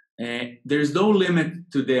There's no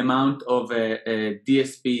limit to the amount of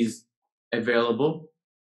DSPs available.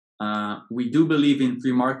 We do believe in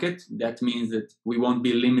free market. That means that we won't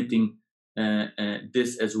be limiting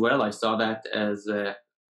this as well. I saw that as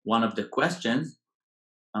one of the questions.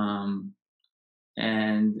 And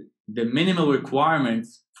the minimal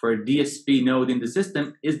requirements for a DSP node in the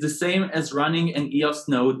system is the same as running an EOS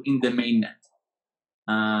node in the mainnet.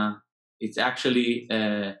 It's actually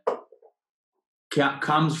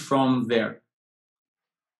comes from there.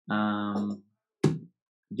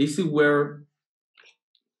 This is where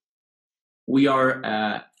we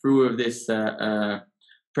are through this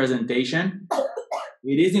presentation.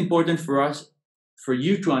 It is important for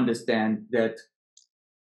you to understand that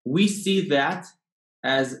we see that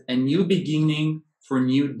as a new beginning for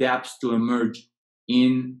new dApps to emerge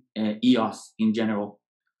in EOS in general.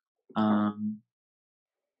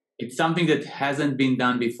 It's something that hasn't been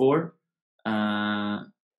done before.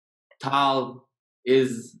 Tal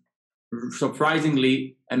is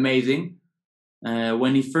surprisingly amazing.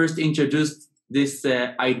 When he first introduced this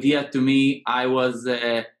idea to me, I was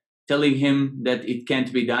telling him that it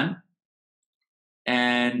can't be done.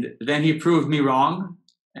 And then he proved me wrong.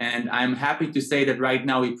 And I'm happy to say that right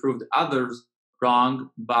now he proved others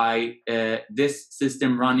wrong by this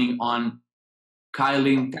system running on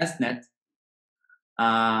Kylin testnet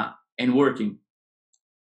and working.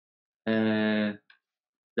 The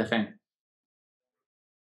fan.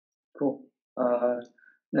 Cool.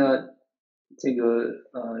 那这个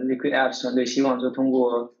LiquidApps 团队希望说通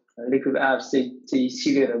过LiquidApps 这一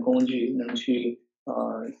系列的工具，能去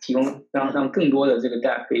提供让更多的这个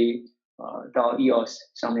dApp 可以到 EOS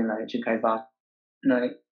上面来去开发。那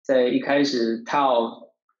在一开始 Tal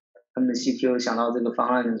他们的 CTO 想到这个方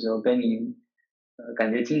案的时候 ，Benny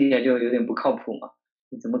感觉听起来就有点不靠谱嘛，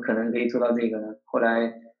你怎么可能可以做到这个呢？后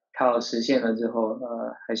来 Tal 实现了之后，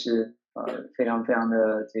还是非常非常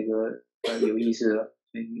的这个有意思的，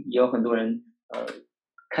也有很多人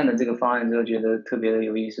看了这个方案之后觉得特别的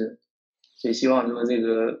有意思，所以希望说这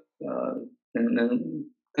个能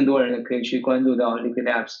更多人可以去关注到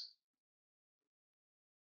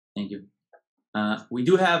LiquidApps。Thank you. We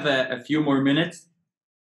do have a few more minutes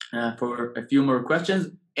for a few more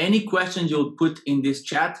questions. Any questions you'll put in this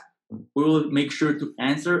chat, we will make sure to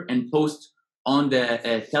answer and post on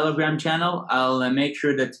the Telegram channel. I'll make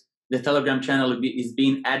sure that the Telegram channel is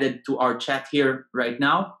being added to our chat here right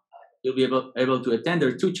now. You'll be able to attend. There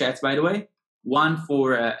are two chats, by the way. One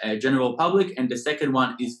for a general public, and the second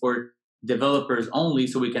one is for developers only,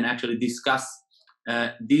 so we can actually discuss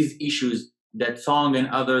these issues that Song and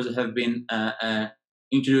others have been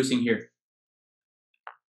introducing here.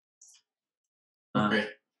 Okay.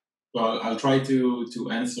 Well, I'll try to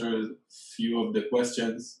answer a few of the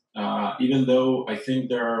questions, even though I think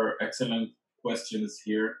there are excellent questions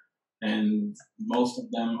here, and most of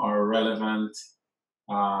them are relevant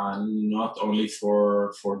not only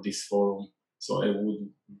for this forum. So I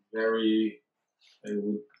would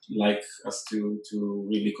like us to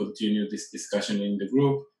really continue this discussion in the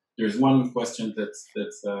group. There's one question that's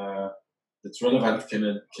relevant. Can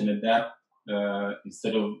a dApp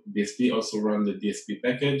instead of DSP also run the DSP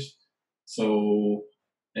package? So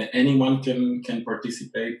anyone can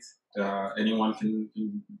participate. Anyone can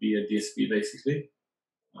be a DSP basically.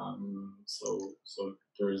 So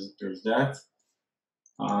there's that.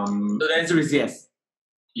 So the answer is yes.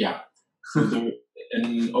 Yeah. So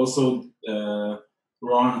and also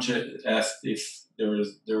Ron asked if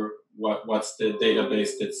what's the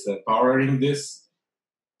database that's powering this.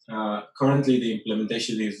 currently the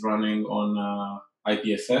implementation is running on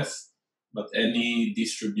IPFS, but any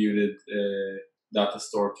distributed data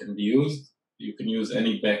store can be used. You can use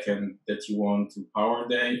any backend that you want to power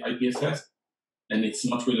the IPFS, and it's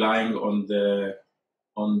not relying on the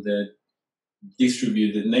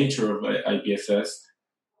distributed nature of IPFS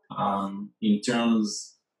in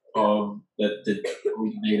terms of that the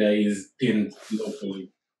data is pinned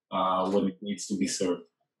locally when it needs to be served.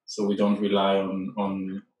 So we don't rely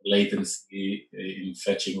on latency in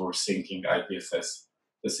fetching or syncing IPFS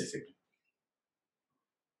specifically.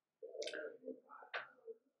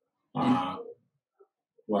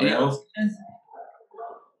 What else?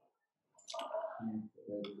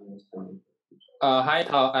 Hi,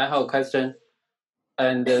 Tao. I have a question.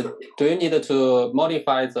 And do you need to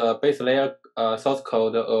modify the base layer source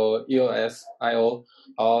code or EOS IO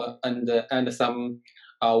and some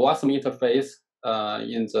WASM interface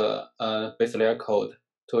in the base layer code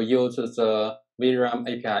to use the VRAM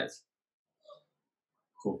APIs?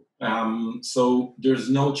 Cool. So there's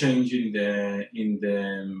no change in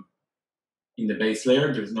the base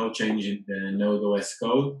layer. There's no change in the Node OS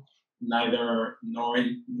code, nor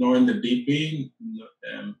in the BP,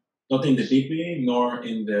 not in the BP, nor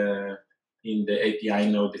in the API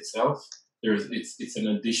node itself. It's an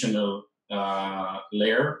additional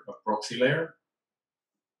layer, a proxy layer.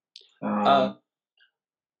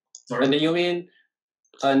 Sorry? And you mean,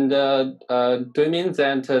 and do you mean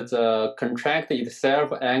that the contract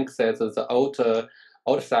itself accesses the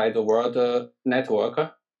outside world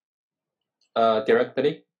network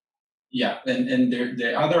directly? Yeah, and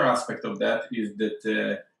the other aspect of that is that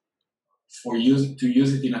to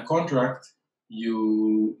use it in a contract,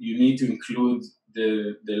 you need to include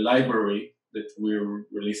the library that we're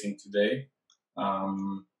releasing today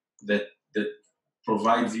that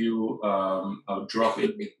provides you a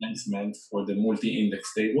drop-in replacement for the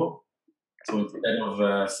multi-index table. So instead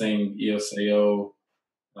of saying EOS/IO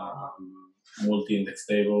multi-index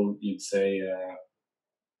table, you'd say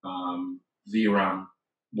VRAM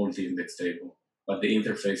multi-index table, but the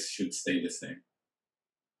interface should stay the same.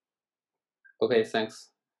 Okay, thanks.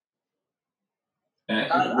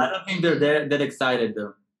 I don't think they're that excited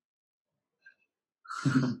though.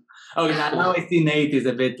 Okay, now I see Nate is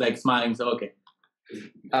a bit like smiling, so okay.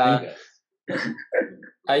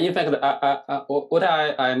 In fact, what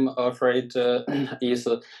I'm afraid is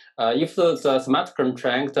if the smart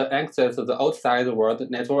contract accesses the outside world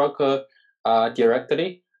network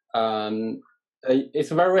directly,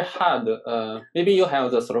 it's very hard. Maybe you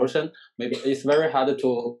have the solution. Maybe it's very hard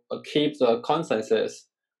to keep the consensus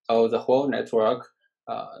of the whole network.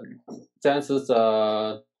 That's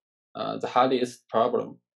the hardest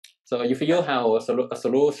problem. So if you have a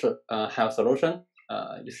solution,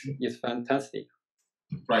 it's fantastic.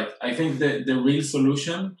 Right. I think the real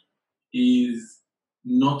solution is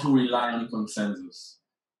not to rely on consensus.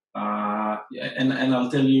 And I'll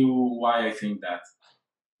tell you why I think that.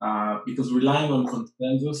 Because relying on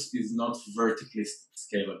consensus is not vertically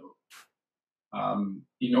scalable.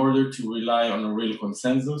 In order to rely on a real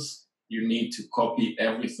consensus, you need to copy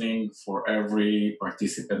everything for every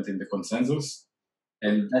participant in the consensus.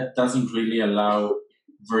 And that doesn't really allow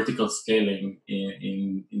vertical scaling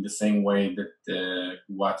in the same way that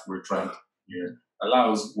what we're trying to do here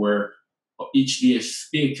allows, where each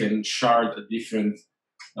DSP can shard a different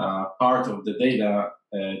part of the data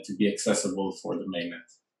to be accessible for the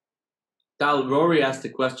mainnet. Tal, Rory asked a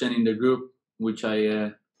question in the group, which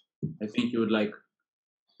I think you would like.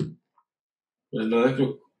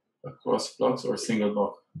 Across blocks or single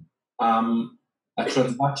block? A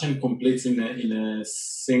transaction completes in a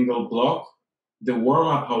single block. The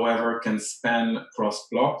warm-up, however, can span across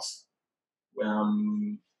blocks.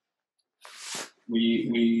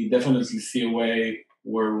 We definitely see a way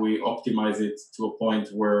where we optimize it to a point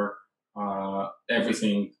where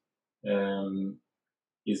everything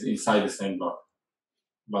is inside the same block.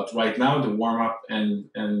 But right now, the warm-up and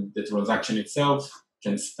the transaction itself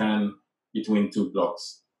can span between two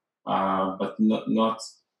blocks, but not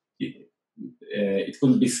it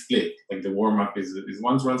couldn't be split. Like the warm-up is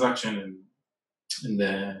one transaction, and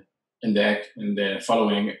the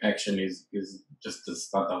following action is just the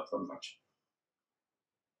startup transaction.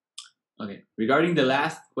 Okay. Regarding the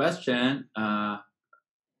last question,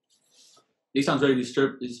 this sounds very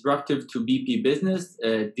disruptive to BP business.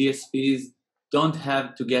 DSPs don't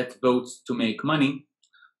have to get votes to make money.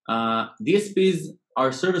 DSPs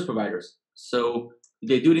are service providers, so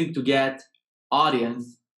they do need to get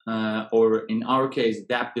audience, or in our case,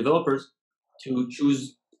 dApp developers, to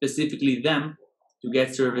choose specifically them to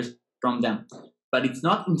get service from them. But it's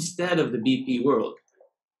not instead of the BP world.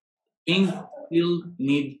 Think still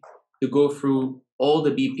need to go through all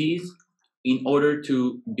the BPs in order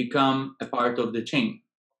to become a part of the chain.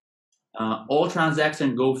 All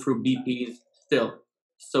transactions go through BPs still.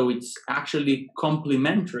 So it's actually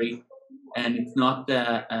complementary, and it's not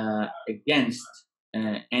against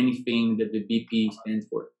anything that the BP stands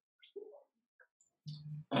for.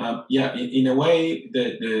 In a way,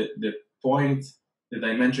 the point that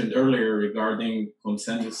I mentioned earlier regarding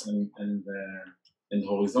consensus and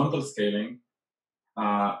horizontal scaling,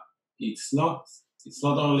 it's not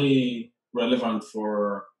only relevant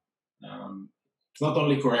for it's not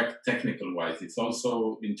only correct technical wise, it's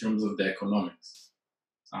also in terms of the economics.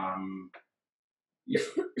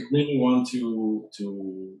 If we really want to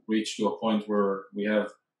reach to a point where we have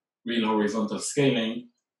real horizontal scaling,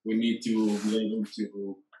 we need to be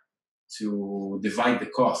able to divide the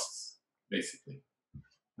costs, basically.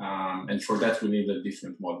 And for that, we need a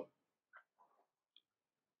different model.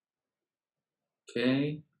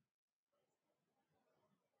 Okay.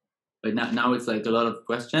 But now it's like a lot of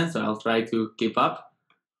questions, so I'll try to keep up.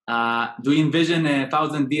 Do you envision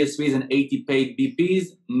 1,000 DSPs and 80 paid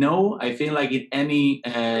BPs? No, I feel like in any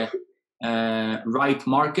right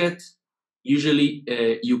market, usually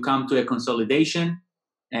you come to a consolidation,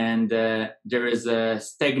 and there is a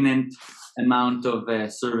stagnant amount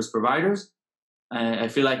of service providers. I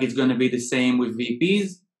feel like it's going to be the same with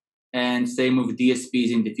VPs and same with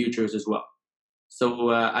DSPs in the futures as well. So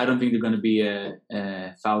I don't think they're going to be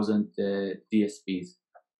 1,000 DSPs.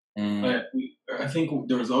 I think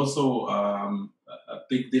there's also a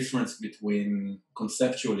big difference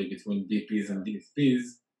conceptually between DPs and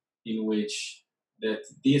DSPs, in which that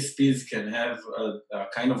DSPs can have a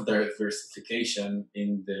kind of diversification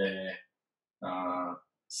in the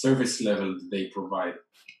service level that they provide,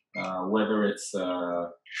 whether it's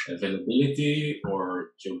availability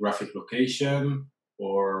or geographic location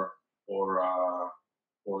or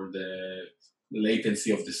the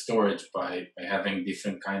latency of the storage by having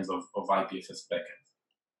different kinds of IPFS backends.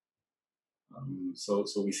 So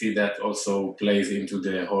we see that also plays into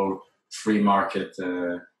the whole free market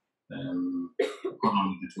economy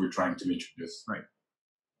that we're trying to introduce. Right.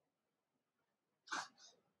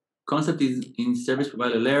 Concept is in service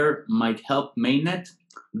provider layer might help mainnet,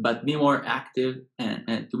 but be more active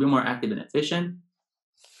and to be more active and efficient.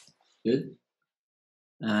 Good.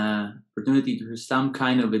 Opportunity to some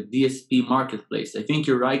kind of a DSP marketplace. I think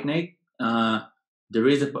you're right, Nate. There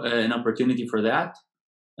is an opportunity for that.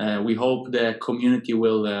 We hope the community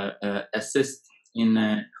will assist in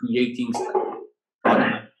creating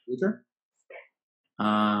product in the future.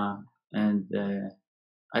 And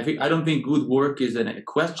I don't think good work is a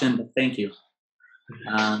question, but thank you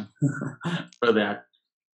for that.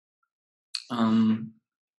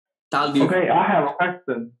 Tal, Okay, I have a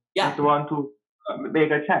question. Yeah. I just want to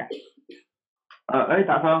make a check.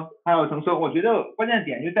 打分还有陈说，我觉得关键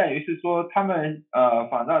点就在于是说他们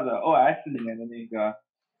仿照着 OS 里面的那个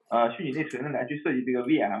虚拟内存来去设计这个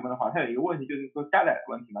VM 的话，它有一个问题就是说加载的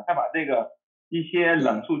问题嘛，它把这个一些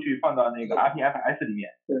冷数据放到那个 RPFS 里面，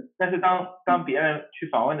但是当别人去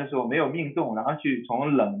访问的时候没有命中，然后去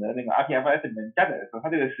从冷的那个 RPFS 里面加载的时候，它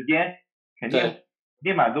这个时间肯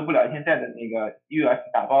定满足不了现在的那个 US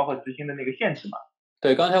打包和执行的那个限制嘛。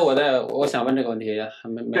对，刚才我想问这个问题，还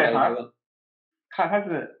没来问。他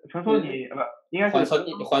是传输你不应该是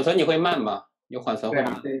缓存你会慢吗？有缓存会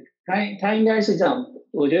慢？对，它应该是这样，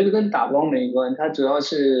我觉得跟打包没关，它主要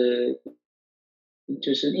是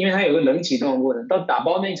就是因为它有个冷启动的过程，到打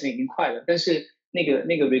包那一层已经快了，但是那个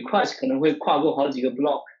request 可能会跨过好几个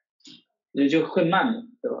block， 就会慢嘛，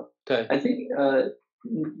对吧？对 ，I think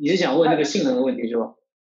你是想问那个性能的问题是吧？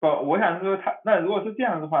不，我想说那如果是这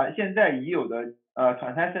样的话，现在已有的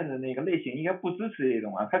transaction 的那个类型应该不支持这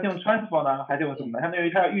种啊，它是用 transfer 呢，还是用什么呢？相当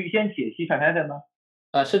于它要预先解析 transaction 呢？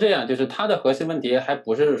是这样，就是它的核心问题还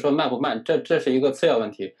不是说慢不慢，这是一个次要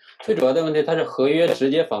问题，最主要的问题它是合约直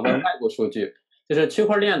接访问外部数据，就是区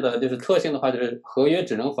块链的就是特性的话，就是合约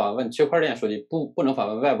只能访问区块链数据，不能访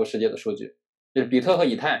问外部世界的数据，就是比特和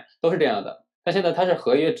以太都是这样的。但现在它是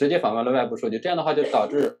合约直接访问了外部数据，这样的话就导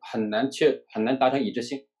致很难达成一致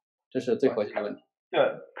性，这是最核心的问题。对，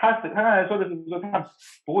他刚才说的是说他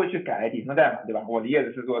不会去改底层代码，对吧？我理解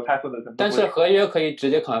的是说他说的是。但是合约可以直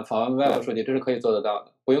接访问外部数据，这是可以做得到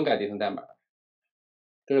的，不用改底层代码，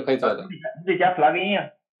这是可以做的。你得加 plugin 啊，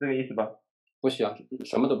这个意思吧？不需要，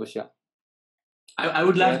什么都不需要。I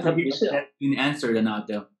would like to hear an answer or not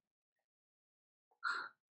though.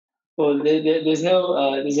 Well, there's no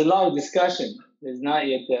there's a lot of discussion. There's not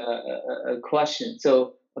yet a question.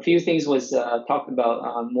 So a few things was talked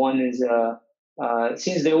about. One is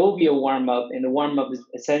since there will be a warm-up, and the warm-up is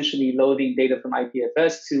essentially loading data from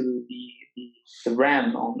IPFS to the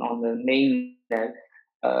RAM on the mainnet,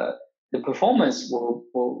 the performance will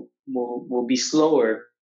be slower,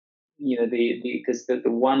 because the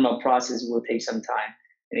warm-up process will take some time,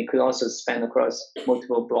 and it could also span across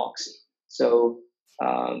multiple blocks. So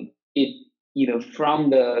from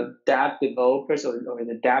the dApp developers or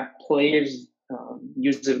the dApp players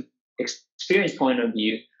user experience point of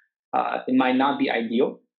view, it might not be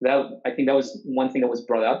ideal. I think that was one thing that was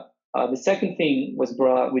brought up. The second thing was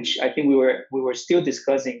brought up, which I think we were still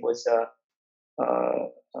discussing, was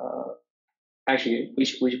actually we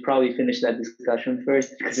should probably finish that discussion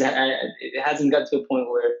first, because it hasn't got to a point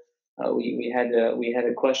where we had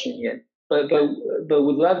a question yet. But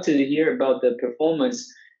would love to hear about the performance,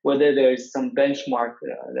 whether there's some benchmark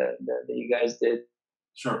that you guys did.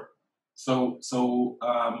 Sure. So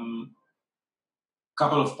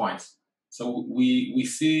couple of points. So we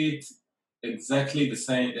see it exactly the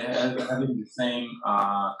same, having the same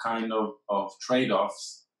kind of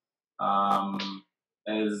trade-offs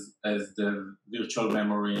as the virtual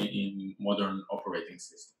memory in modern operating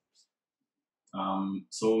systems.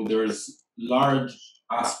 So there's large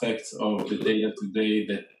aspects of the data today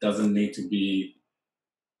that doesn't need to be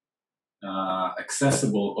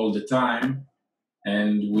accessible all the time.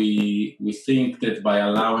 And we think that by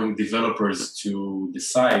allowing developers to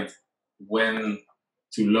decide when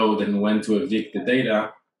to load and when to evict the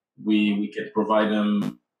data, we can provide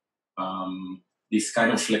them this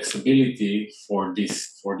kind of flexibility for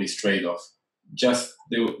this trade-off. Just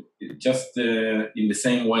in the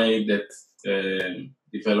same way that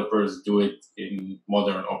developers do it in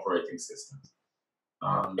modern operating systems.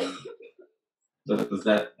 Does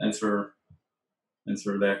that answer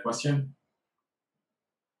that question?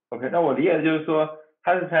 OK， 那我理解的就是说，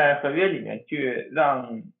它是在合约里面去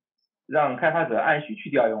让开发者按需去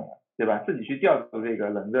调用了，对吧？自己去调度这个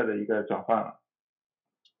冷热的一个转换了。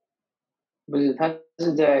不是，它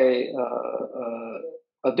是在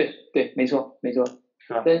对，没错，是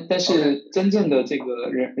吧？但是真正的这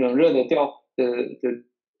个冷热的调的，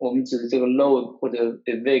我们指的这个 load 或者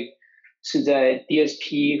evict 是在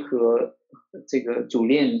DSP 和这个主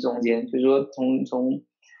链中间，就是说从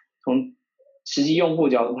实际用户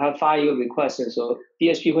角度，他发一个 request 的时候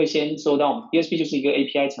 ，DSP 会先收到 ，DSP 就是一个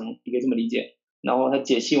API 层，你可以这么理解。然后他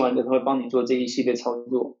解析完之后，他会帮你做这一系列操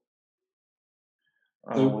作。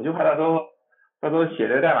我就怕到时候写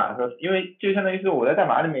这个代码的时候，因为就相当于是我在代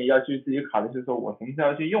码里面要去自己考虑，是说我什么时候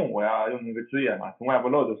要去用，我要用那个资源嘛，从外部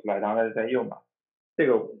load 出来，然后再用嘛。这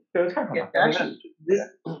个看看吧。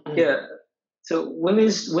Yeah. So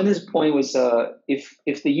Winnie's point was if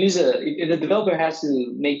the developer has to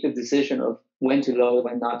make the decision of when to load,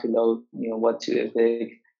 when not to load, what to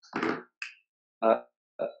evict,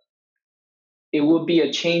 it would be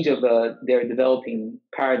a change of their developing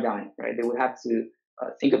paradigm, right? They would have to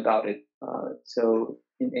think about it. So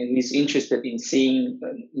and he's interested in seeing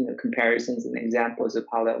comparisons and examples of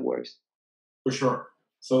how that works. For sure.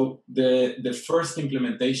 So the first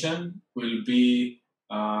implementation will be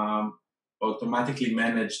automatically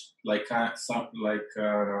managed like some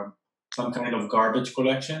kind of garbage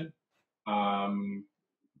collection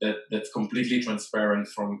that's completely transparent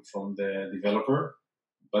from the developer.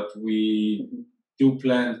 But we do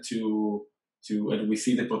plan to and we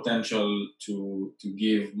see the potential to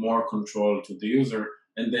give more control to the user.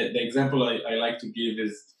 And the example I like to give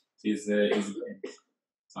is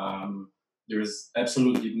there's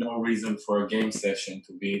absolutely no reason for a game session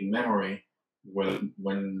to be in memory when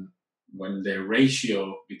the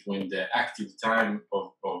ratio between the active time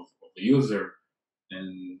of the user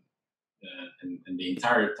and the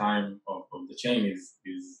entire time of the chain is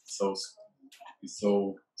so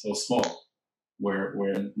small, where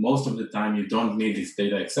most of the time you don't need this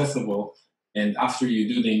data accessible, and after you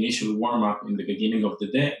do the initial warm-up in the beginning of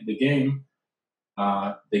the game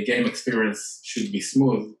experience should be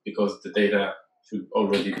smooth because the data should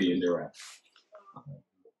already be in the RAM.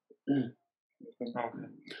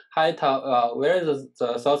 Hi, Tao. Where is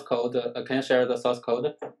the source code? Can you share the source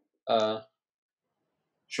code?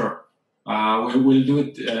 Sure. We will do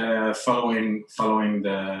it following soon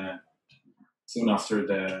after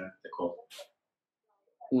the call.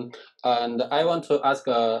 And I want to ask,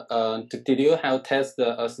 did you have test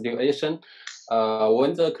a situation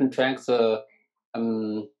when the contracts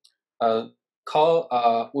call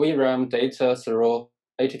VRAM data through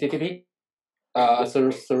HTTP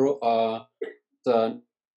through the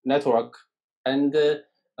network, and the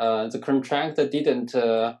contract didn't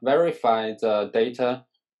verify the data,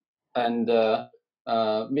 and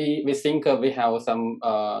we think we have some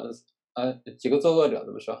几个作恶者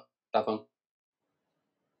怎么说？大风。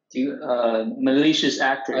malicious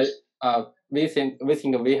actors. We think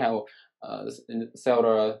we have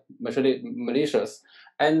several malicious,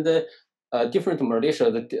 and different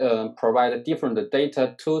malicious provide different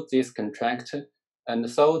data to this contract, and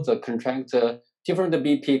so the contract different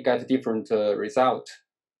BP get different result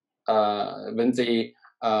when they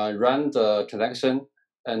run the transaction,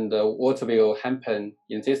 and what will happen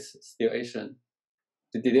in this situation.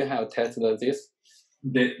 Did you have tested this?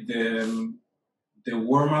 The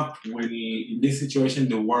warm-up will, in this situation,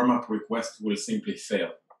 the warm-up request will simply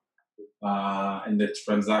fail, and the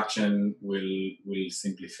transaction will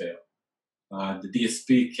simply fail. The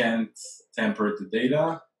DSP can't tamper the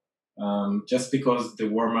data just because the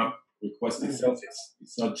warm-up request itself,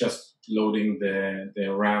 it's not just loading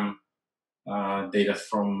the RAM data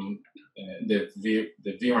from the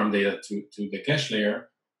VRAM data to the cache layer.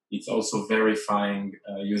 It's also verifying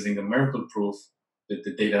using a miracle proof that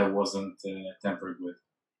the data wasn't tampered with.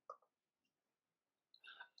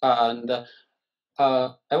 And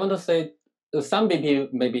I want to say some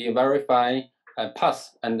BP maybe verify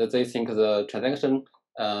pass, and they think the transaction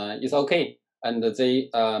is okay, and they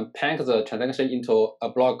pack the transaction into a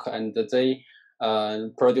block, and they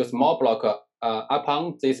produce more block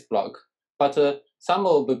upon this block. But some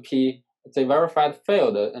of BP they verified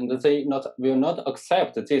failed, and they will not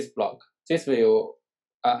accept this block. This will,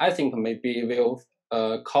 I think, maybe will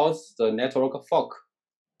cause the network fork.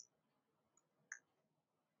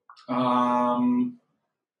 I'm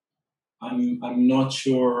not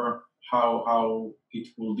sure how it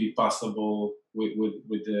will be possible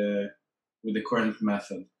with the current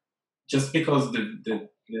method, just because the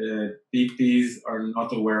BPs are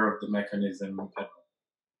not aware of the mechanism at all.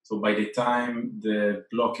 So by the time the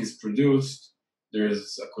block is produced,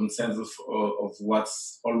 there's a consensus of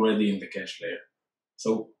what's already in the cache layer.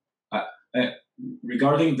 So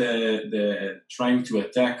regarding the trying to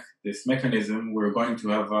attack this mechanism, we're going to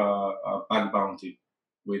have a bug bounty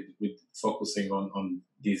with focusing on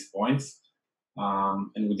these points,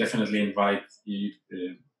 and we definitely invite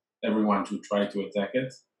everyone to try to attack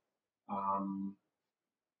it.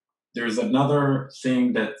 There's another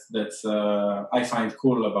thing that I find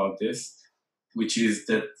cool about this, which is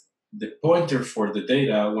that the pointer for the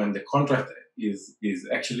data when the contract is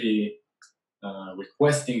actually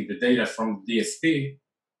requesting the data from the DSP,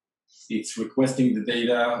 it's requesting the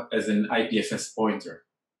data as an IPFS pointer.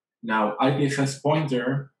 Now, IPFS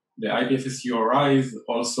pointer, the IPFS URI is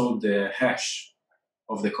also the hash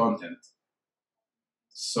of the content.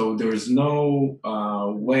 So there's no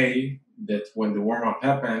way that when the warm-up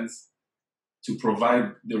happens to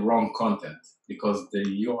provide the wrong content, because the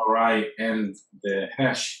URI and the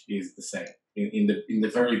hash is the same in the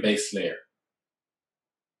very base layer.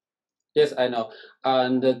 Yes, I know.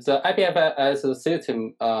 And the IPFS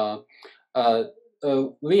system,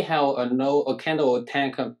 we have a kind of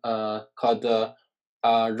attack called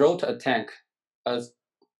route attack.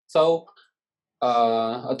 So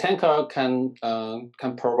attacker can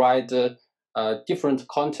provide different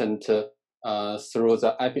content through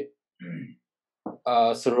the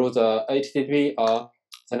through the HTTP or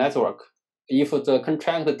the network. If the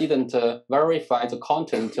contract didn't verify the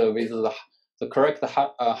content with the correct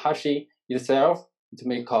hash itself, it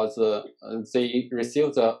may cause they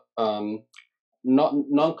receive the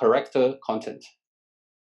non-correct content.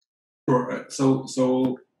 Sure.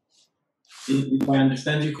 So if I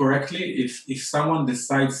understand you correctly, if someone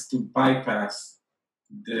decides to bypass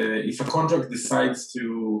if a contract decides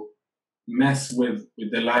to mess with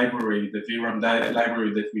the library, the VRAM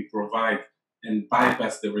library that we provide, and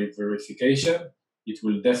bypass the verification, it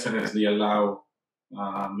will definitely allow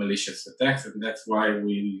malicious attacks, and that's why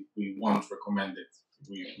we won't recommend it.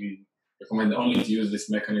 We recommend only to use this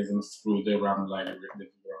mechanism through the RAM library, the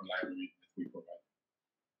VRAM library that we provide.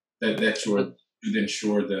 That should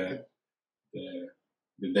ensure the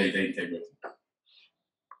data integrity.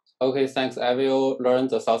 Okay, thanks. I will learn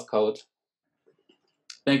the source code.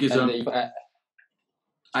 Thank you, sir.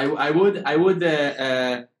 I would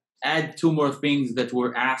add two more things that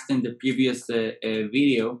were asked in the previous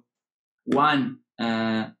video. One,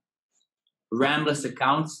 ramless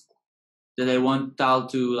accounts that I want Tal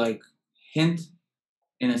to hint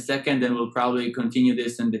in a second, and we'll probably continue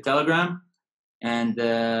this in the Telegram. And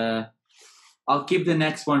I'll keep the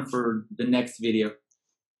next one for the next video.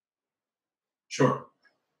 Sure.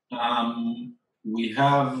 We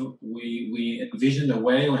envisioned a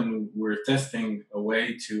way when we're testing a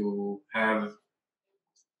way to have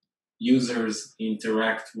users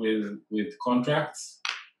interact with contracts,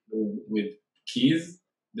 with keys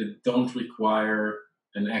that don't require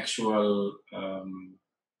an actual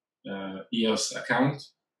EOS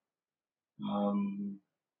account.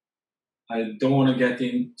 I don't want to get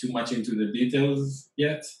in too much into the details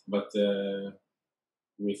yet, but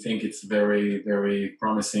we think it's very, very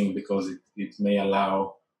promising because it may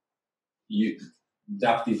allow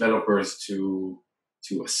dApp developers to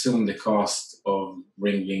assume the cost of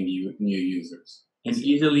bringing new users. And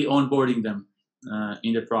easily onboarding them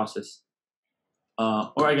in the process.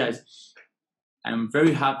 All right, guys. I'm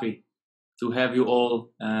very happy to have you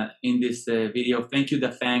all in this video. Thank you,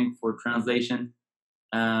 Dafang, for translation.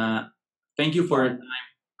 Thank you for your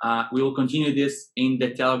time. We will continue this in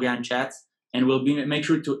the Telegram chats, and we'll make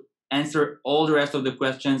sure to answer all the rest of the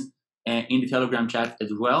questions in the Telegram chat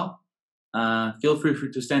as well. Feel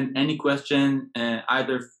free to send any question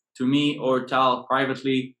either to me or Tal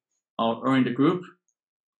privately or in the group,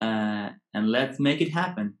 and let's make it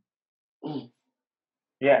happen.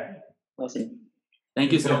 Yeah. Awesome.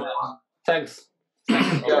 Thank you so much. Thanks.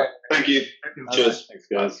 Thank you. Cheers. Thanks,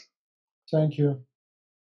 guys. Thank you.